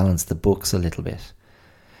help me balance the books a little bit.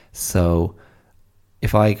 So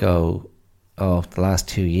if I go, oh, the last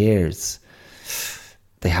 2 years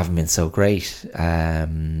they haven't been so great,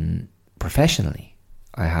 professionally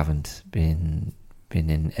I haven't been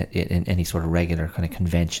in any sort of regular kind of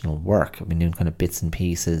conventional work. I've been doing kind of bits and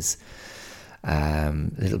pieces, a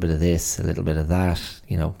little bit of this, a little bit of that,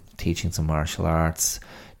 teaching some martial arts,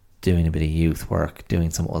 doing a bit of youth work,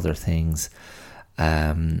 doing some other things,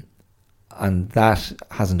 and that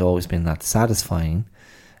hasn't always been that satisfying,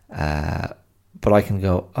 but I can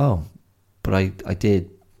go, oh, but I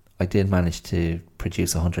did manage to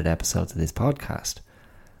produce 100 episodes of this podcast,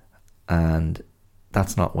 and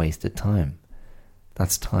that's not wasted time.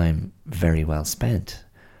 That's time very well spent.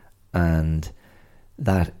 And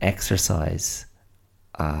that exercise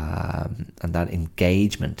and that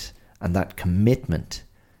engagement and that commitment,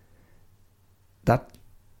 that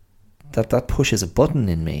pushes a button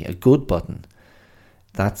in me, a good button.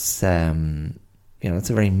 That's that's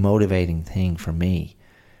a very motivating thing for me,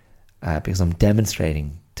 because I'm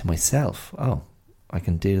demonstrating to myself, oh, I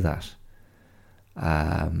can do that,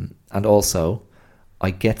 and also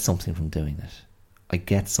I get something from doing it. I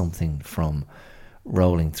get something from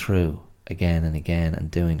rolling through again and again and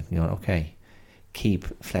doing, okay, keep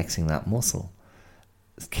flexing that muscle,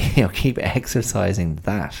 keep exercising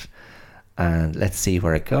that, and let's see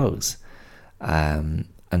where it goes. And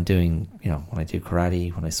doing, when I do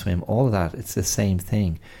karate, when I swim, all of that, it's the same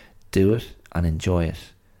thing. Do it and enjoy it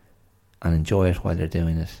while you're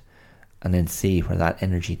doing it, and then see where that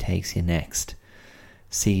energy takes you next.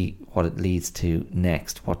 See what it leads to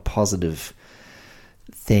next, what positive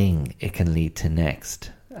thing it can lead to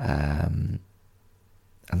next, and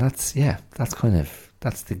that's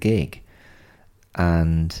the gig.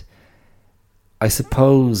 And I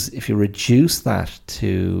suppose if you reduce that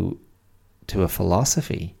to a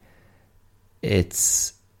philosophy,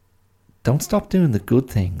 it's don't stop doing the good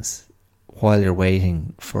things while you're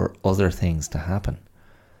waiting for other things to happen.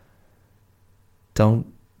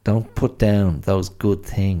 Don't put down those good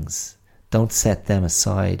things. Don't set them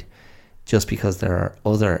aside just because there are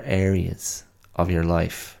other areas of your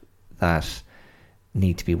life that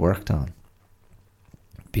need to be worked on.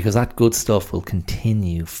 Because that good stuff will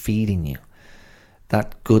continue feeding you.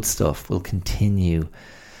 That good stuff will continue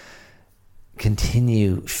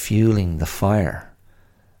continue fueling the fire.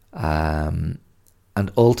 And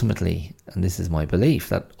ultimately, and this is my belief,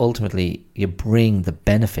 that ultimately you bring the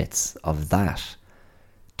benefits of that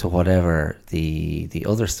to whatever the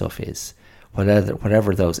other stuff is.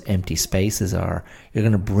 Whatever those empty spaces are, you're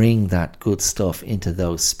going to bring that good stuff into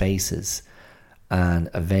those spaces, and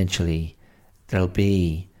eventually there'll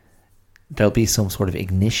be some sort of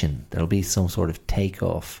ignition, there'll be some sort of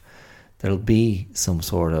takeoff, there'll be some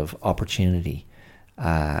sort of opportunity,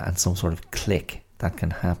 and some sort of click that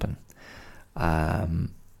can happen. I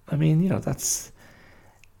mean, that's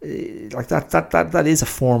like that is a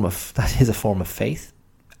form of faith,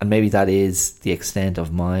 and maybe that is the extent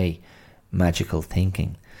of my magical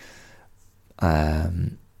thinking.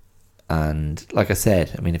 And like I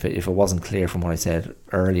said, I mean, if it wasn't clear from what I said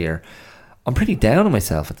earlier, I'm pretty down on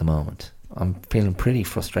myself at the moment. I'm feeling pretty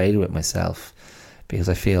frustrated with myself because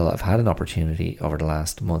I feel I've had an opportunity over the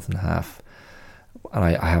last month and a half, and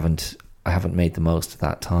I haven't made the most of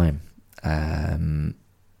that time.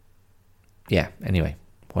 Yeah, anyway,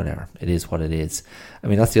 whatever. It is what it is. I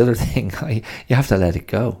mean, that's the other thing. You have to let it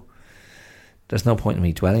go. There's no point in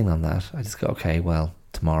me dwelling on that. I just go, okay, well,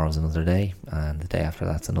 tomorrow's another day, and the day after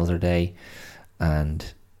that's another day,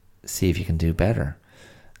 and see if you can do better.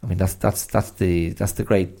 I mean, that's the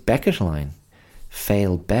great Beckett line,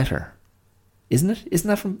 fail better, isn't it? Isn't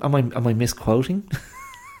that from? Am I misquoting?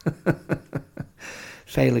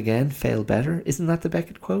 Fail again, fail better. Isn't that the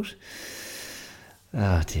Beckett quote?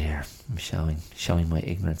 Oh dear, I'm showing my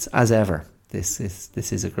ignorance as ever. This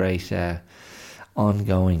is a great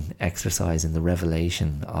ongoing exercise in the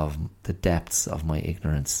revelation of the depths of my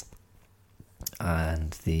ignorance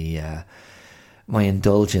and my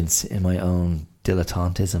indulgence in my own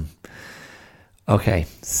dilettantism. Okay,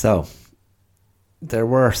 so there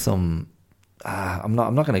were some. I'm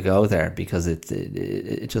not going to go there because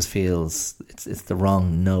it just feels it's the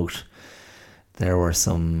wrong note. There were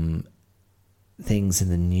some things in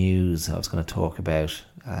the news I was going to talk about,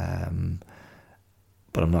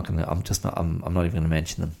 but I'm not even going to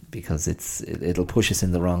mention them because it'll push us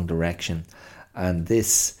in the wrong direction. And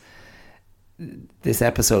this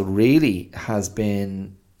episode really has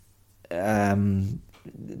been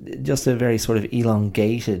just a very sort of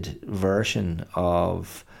elongated version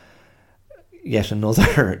of yet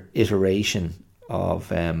another iteration of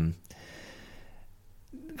kind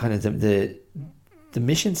of the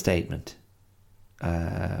mission statement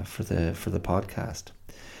for the podcast.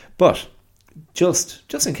 But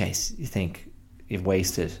just in case you think you've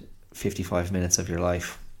wasted 55 minutes of your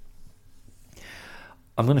life,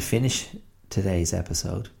 I'm going to finish today's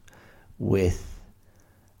episode with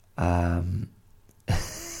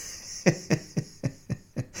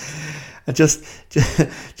just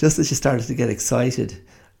as you started to get excited,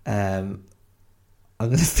 I'm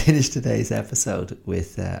going to finish today's episode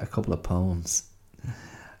with a couple of poems,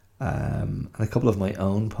 and a couple of my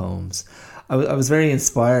own poems. I was very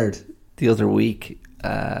inspired the other week.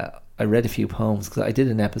 I read a few poems because I did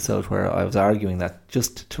an episode where I was arguing that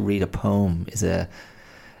just to read a poem is a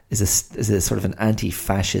sort of an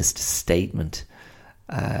anti-fascist statement,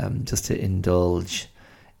 just to indulge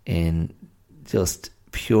in just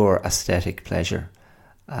pure aesthetic pleasure.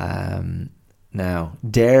 Now,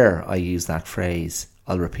 dare I use that phrase?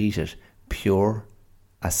 I'll repeat it: pure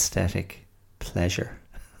aesthetic pleasure.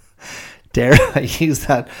 Dare I use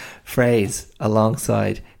that phrase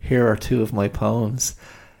alongside "here are two of my poems"?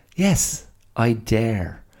 Yes, I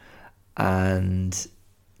dare. And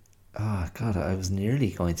oh God, I was nearly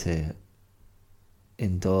going to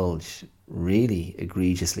indulge really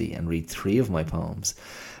egregiously and read 3 of my poems,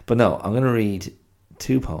 but no, I'm going to read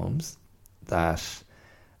 2 poems that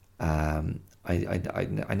I've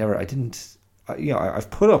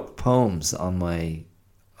put up poems on my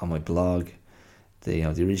blog, the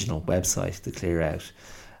original website, the Clear Out,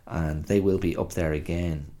 and they will be up there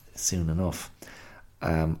again soon enough.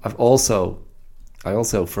 I also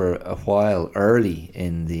for a while early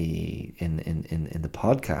in the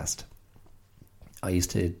podcast, I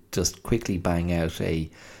used to just quickly bang out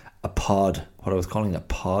a pod, what I was calling a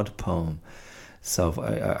pod poem. So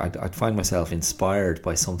I'd find myself inspired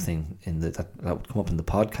by something that would come up in the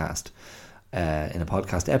podcast, in a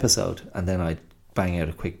podcast episode, and then I'd bang out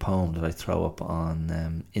a quick poem that I'd throw up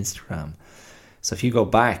on Instagram. So if you go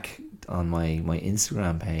back on my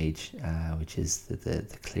Instagram page, which is the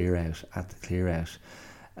Clear Out, at the Clear Out,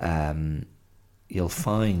 you'll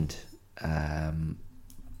find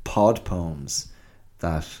pod poems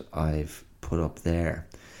that I've put up there.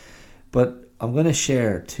 But I'm going to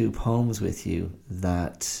share 2 poems with you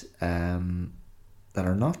that are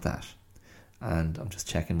not that, And I'm just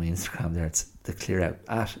checking my Instagram there. It's the Clear Out,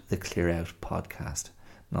 at the Clear Out podcast,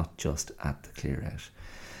 not just at the Clear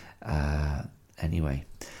Out. Anyway,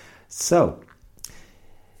 so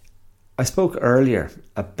I spoke earlier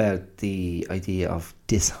about the idea of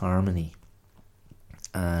disharmony.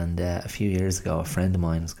 And a few years ago, a friend of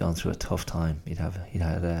mine was going through a tough time. He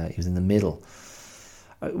was in the middle.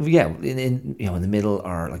 In the middle,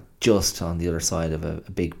 or like just on the other side of a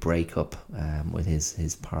big breakup with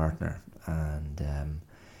his partner. And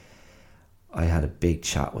I had a big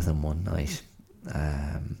chat with him one night,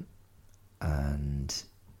 and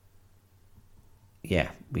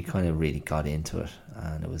yeah, we kind of really got into it,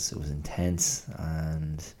 and it was intense,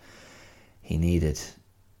 and he needed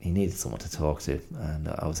someone to talk to, and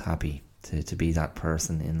I was happy to be that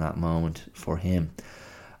person in that moment for him.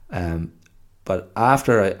 But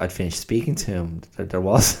after I'd finished speaking to him, there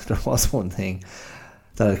was one thing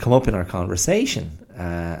that had come up in our conversation,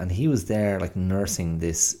 and he was there like nursing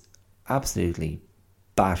this absolutely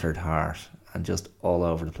battered heart and just all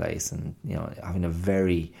over the place, and having a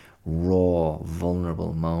very raw,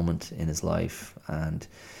 vulnerable moment in his life, and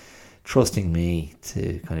trusting me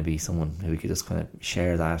to kind of be someone who he could just kind of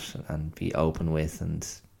share that and be open with, and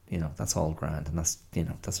that's all grand, and that's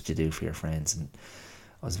what you do for your friends. And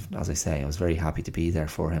as I say, I was very happy to be there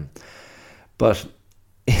for him, but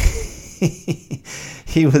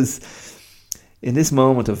he was in this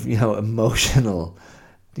moment of emotional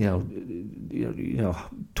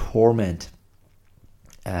torment.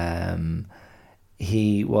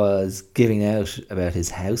 He was giving out about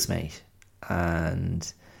his housemate,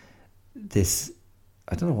 and this,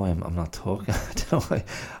 I don't know why I'm not talking. I don't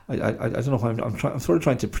know why I'm sort of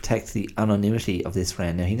trying to protect the anonymity of this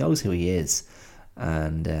friend. Now, he knows who he is,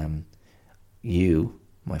 and you,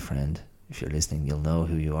 my friend, if you're listening, you'll know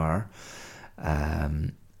who you are.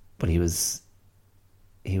 But he was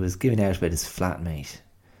giving out about his flatmate,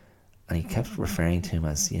 and he kept referring to him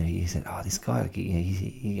as, he said, "Oh, this guy, he's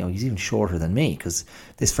even shorter than me," because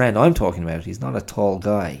this friend I'm talking about, he's not a tall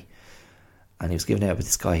guy. And he was giving out with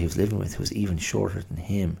this guy he was living with who was even shorter than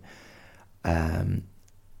him.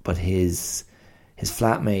 But his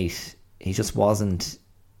flatmate, he just wasn't.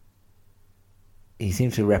 He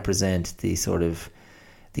seemed to represent the sort of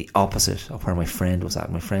the opposite of where my friend was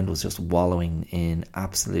at. My friend was just wallowing in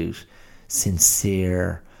absolute,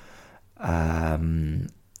 sincere,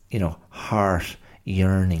 heart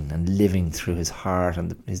yearning, and living through his heart,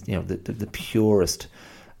 and the purest,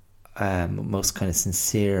 most kind of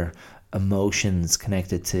sincere emotions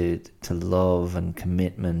connected to love and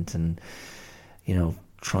commitment, and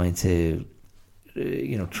trying to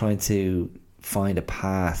find a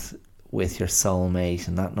path with your soulmate,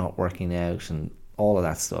 and that not working out, and all of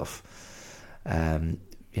that stuff.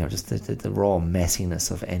 Just the raw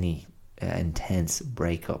messiness of any intense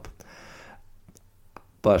breakup.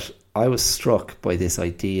 But I was struck by this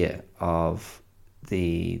idea of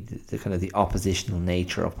the kind of the oppositional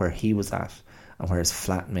nature of where he was at and where his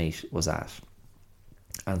flatmate was at.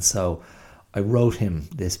 And so I wrote him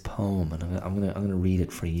this poem, and I'm gonna read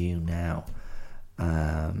it for you now.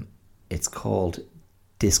 It's called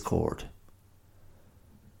Discord.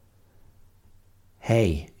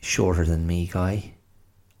 Hey, shorter than me guy,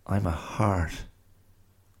 I'm a heart,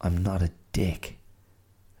 I'm not a dick.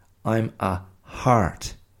 I'm a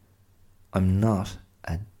heart, I'm not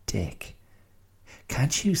a dick.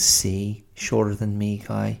 Can't you see, shorter than me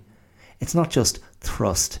guy? It's not just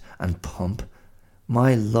thrust and pump.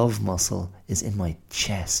 My love muscle is in my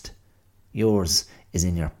chest. Yours is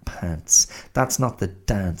in your pants. That's not the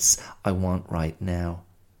dance I want right now.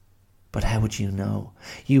 But how would you know?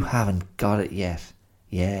 You haven't got it yet.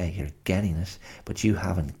 Yeah, you're getting it, but you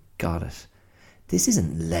haven't got it. This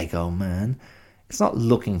isn't Lego, man. It's not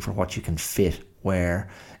looking for what you can fit where.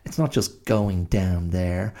 It's not just going down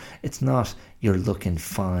there. It's not you're looking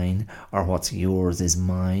fine or what's yours is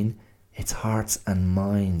mine. It's hearts and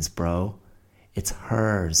minds, bro. It's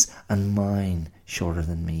hers and mine, shorter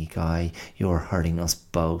than me guy. You're hurting us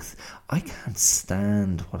both. I can't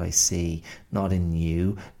stand what I see, not in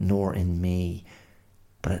you nor in me.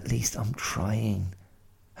 But at least I'm trying.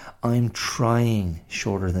 I'm trying,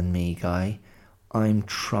 shorter than me guy. I'm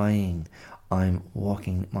trying. I'm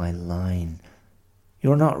walking my line.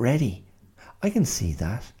 You're not ready. I can see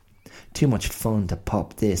that. Too much fun to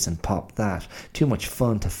pop this and pop that. Too much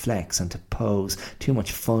fun to flex and to pose. Too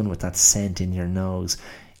much fun with that scent in your nose.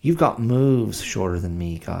 You've got moves, shorter than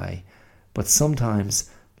me guy. But sometimes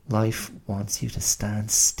life wants you to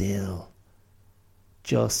stand still.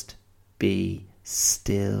 Just be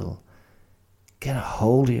still. Get a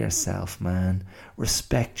hold of yourself, man.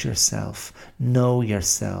 Respect yourself. Know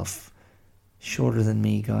yourself. Shorter than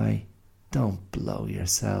me guy. Don't blow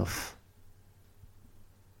yourself.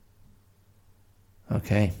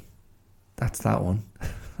 Okay, that's that one.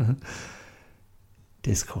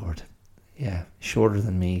 Discord. Yeah, shorter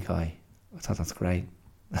than me guy. I thought that's great.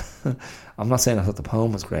 I'm not saying I thought the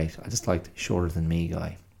poem was great. I just liked shorter than me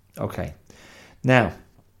guy. Okay. Now,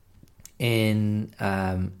 in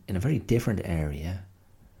a very different area,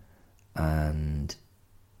 and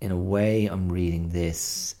in a way I'm reading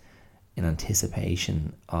this in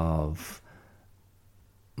anticipation of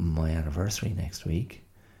my anniversary next week,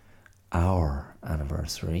 our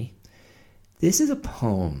anniversary. This is a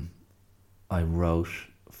poem I wrote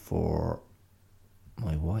for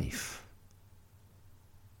my wife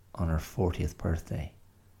on her 40th birthday.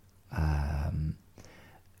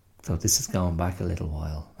 So this is going back a little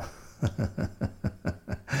while.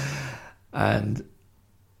 And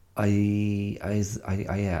I was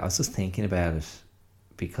just thinking about it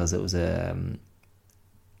because it was again,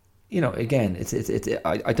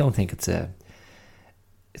 I don't think it's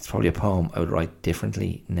probably a poem I would write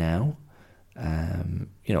differently now.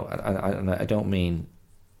 I don't mean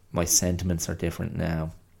my sentiments are different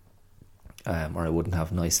now, or I wouldn't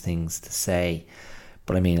have nice things to say,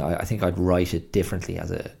 but I mean, I think I'd write it differently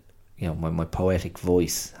as my poetic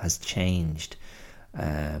voice has changed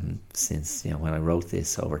since when I wrote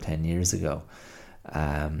this over 10 years ago.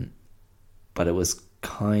 But it was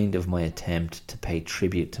kind of my attempt to pay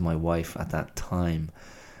tribute to my wife at that time,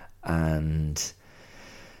 and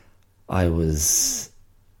I was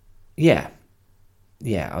I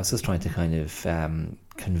was just trying to kind of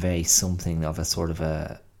convey something of a sort of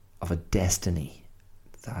a destiny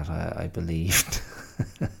that I believed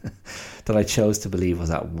that I chose to believe was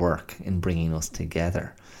at work in bringing us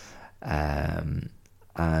together. And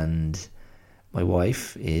my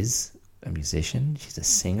wife is a musician, she's a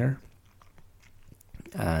singer,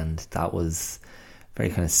 and that was very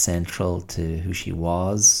kind of central to who she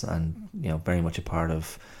was, and very much a part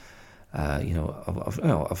of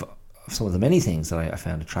of some of the many things that I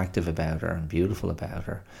found attractive about her and beautiful about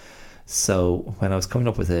her. So when I was coming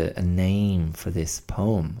up with a name for this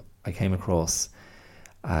poem, I came across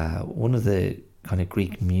one of the kind of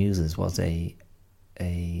Greek muses was a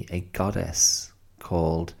goddess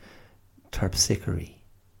called Terpsichore.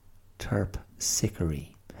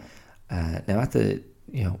 Now at the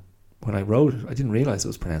when I wrote it, I didn't realize it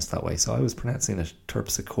was pronounced that way, so I was pronouncing it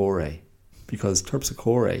Terpsichore, because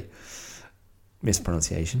Terpsichore,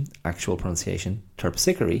 mispronunciation, actual pronunciation,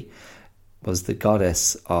 Terpsichore, was the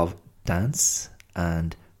goddess of dance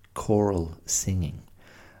and choral singing,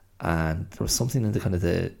 and there was something in the kind of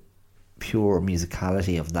the pure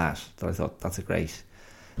musicality of that I thought that's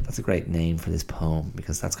a great name for this poem,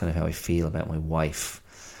 because that's kind of how I feel about my wife.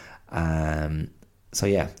 So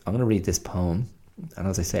yeah, I'm going to read this poem, and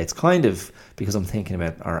as I say, it's kind of because I'm thinking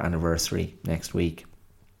about our anniversary next week,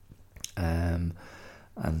 and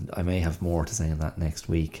I may have more to say on that next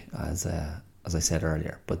week, as I said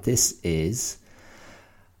earlier. But this is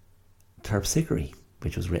Terpsichore,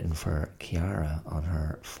 which was written for Chiara on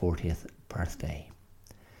her 40th birthday.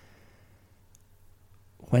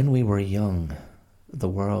 When we were young, the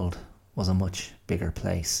world was a much bigger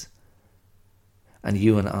place, and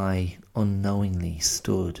you and I unknowingly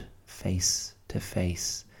stood face to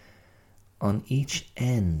face on each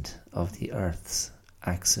end of the Earth's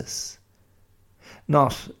axis,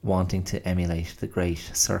 not wanting to emulate the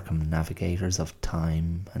great circumnavigators of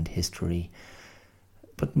time and history,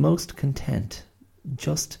 but most content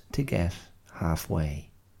just to get halfway.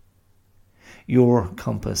 Your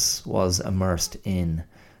compass was immersed in,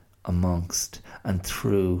 amongst, and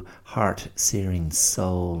through heart-searing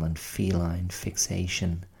soul and feline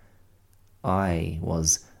fixation. I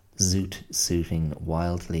was zoot-suiting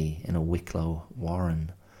wildly in a Wicklow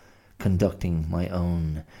warren, conducting my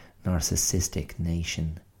own narcissistic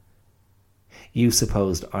nation. You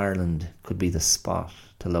supposed Ireland could be the spot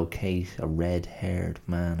to locate a red-haired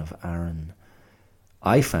man of Arran.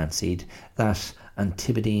 I fancied that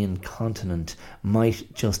Antipodean continent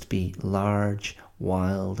might just be large,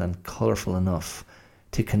 wild, and colourful enough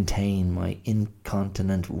to contain my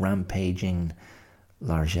incontinent rampaging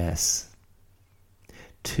largesse.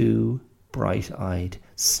 Two bright-eyed,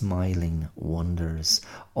 smiling wonders,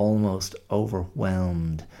 almost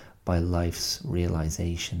overwhelmed by life's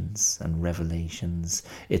realizations and revelations,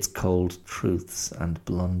 its cold truths and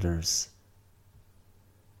blunders.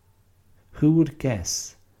 Who would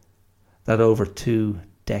guess that over 2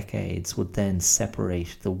 decades would then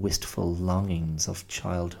separate the wistful longings of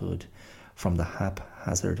childhood from the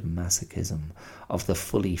haphazard masochism of the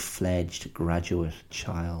fully fledged graduate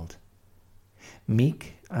child?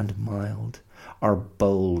 Meek and mild, or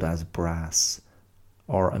bold as brass,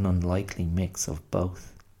 or an unlikely mix of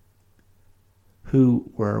both?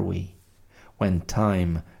 Who were we when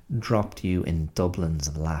time dropped you in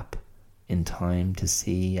Dublin's lap, in time to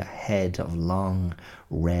see a head of long,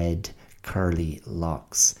 red, curly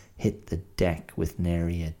locks hit the deck with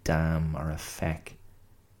nary a dam or a feck?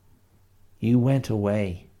 You went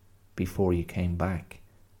away before you came back.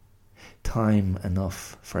 Time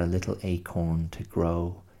enough for a little acorn to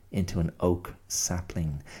grow into an oak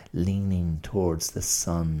sapling, leaning towards the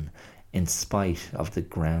sun in spite of the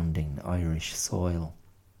grounding Irish soil.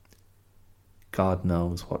 God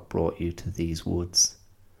knows what brought you to these woods.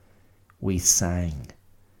 We sang,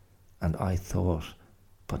 and I thought,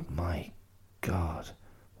 but my God,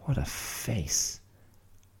 what a face,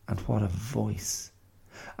 and what a voice,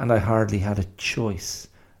 and I hardly had a choice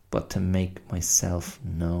but to make myself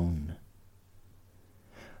known.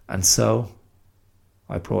 And so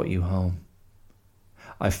I brought you home.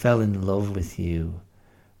 I fell in love with you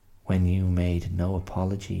when you made no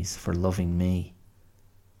apologies for loving me.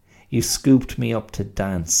 You scooped me up to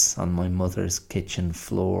dance on my mother's kitchen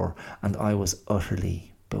floor, and I was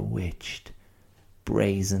utterly bewitched,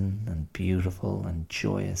 brazen and beautiful and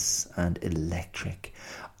joyous and electric.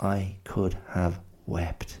 I could have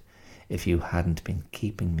wept if you hadn't been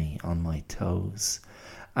keeping me on my toes.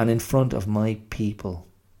 And in front of my people,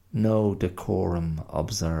 no decorum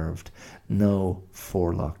observed, no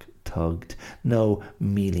forelock tugged, no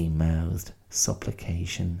mealy-mouthed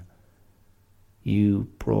supplication. You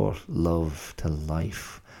brought love to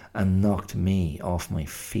life and knocked me off my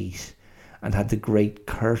feet and had the great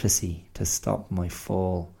courtesy to stop my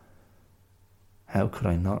fall. How could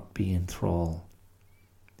I not be in thrall?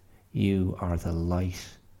 You are the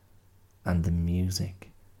light and the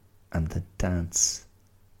music and the dance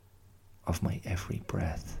of my every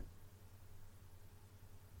breath.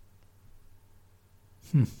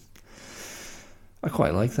 I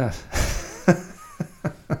quite like that.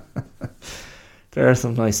 There are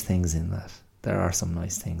some nice things in that.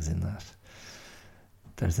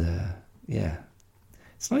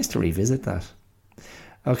 It's nice to revisit that.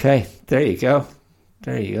 Okay, there you go.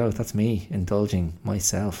 That's me indulging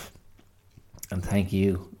myself. And thank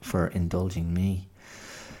you for indulging me.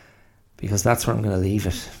 Because that's where I'm going to leave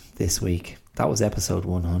it this week. That was episode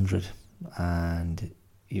 100. And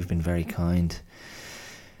you've been very kind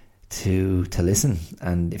to listen.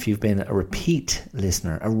 And if you've been a repeat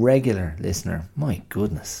listener, a regular listener, my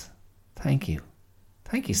goodness, thank you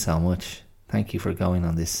so much. Thank you for going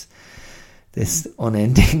on this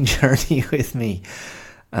unending journey with me,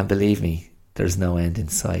 and believe me, there's no end in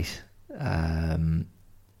sight.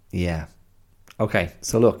 Okay,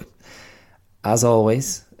 so look, as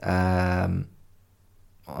always, I'm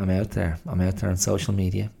out there on social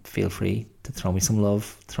media. Feel free to throw me some love,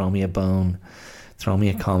 throw me a bone, throw me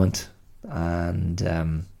a comment, and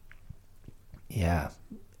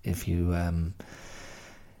if you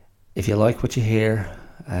like what you hear,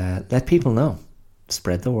 let people know.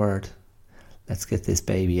 Spread the word. Let's get this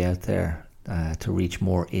baby out there to reach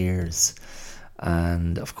more ears.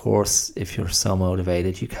 And of course, if you're so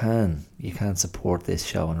motivated, you can support this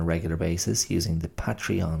show on a regular basis using the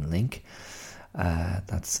Patreon link.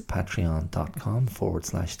 That's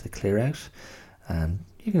patreon.com/theclearout, and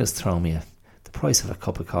you can just throw me the price of a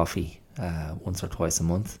cup of coffee once or twice a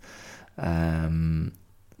month.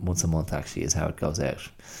 Once a month actually is how it goes out.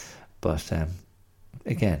 But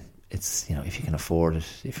again, it's, if you can afford it,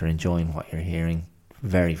 if you're enjoying what you're hearing,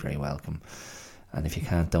 very, very welcome. And if you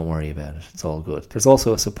can't, don't worry about it. It's all good. There's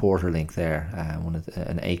also a supporter link there,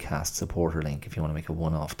 an Acast supporter link if you want to make a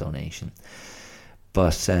one-off donation.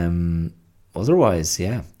 But otherwise,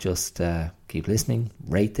 just keep listening,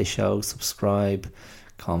 rate the show, subscribe,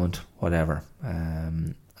 comment, whatever.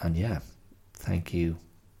 Thank you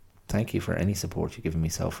for any support you've given me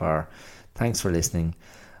so far. Thanks for listening,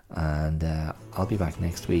 and I'll be back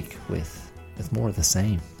next week with more of the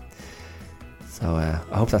same. So I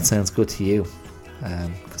hope that sounds good to you,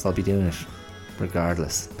 because I'll be doing it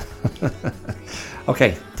regardless.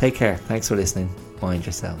 Okay, take care. Thanks for listening. Mind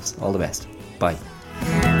yourselves. All the best. Bye.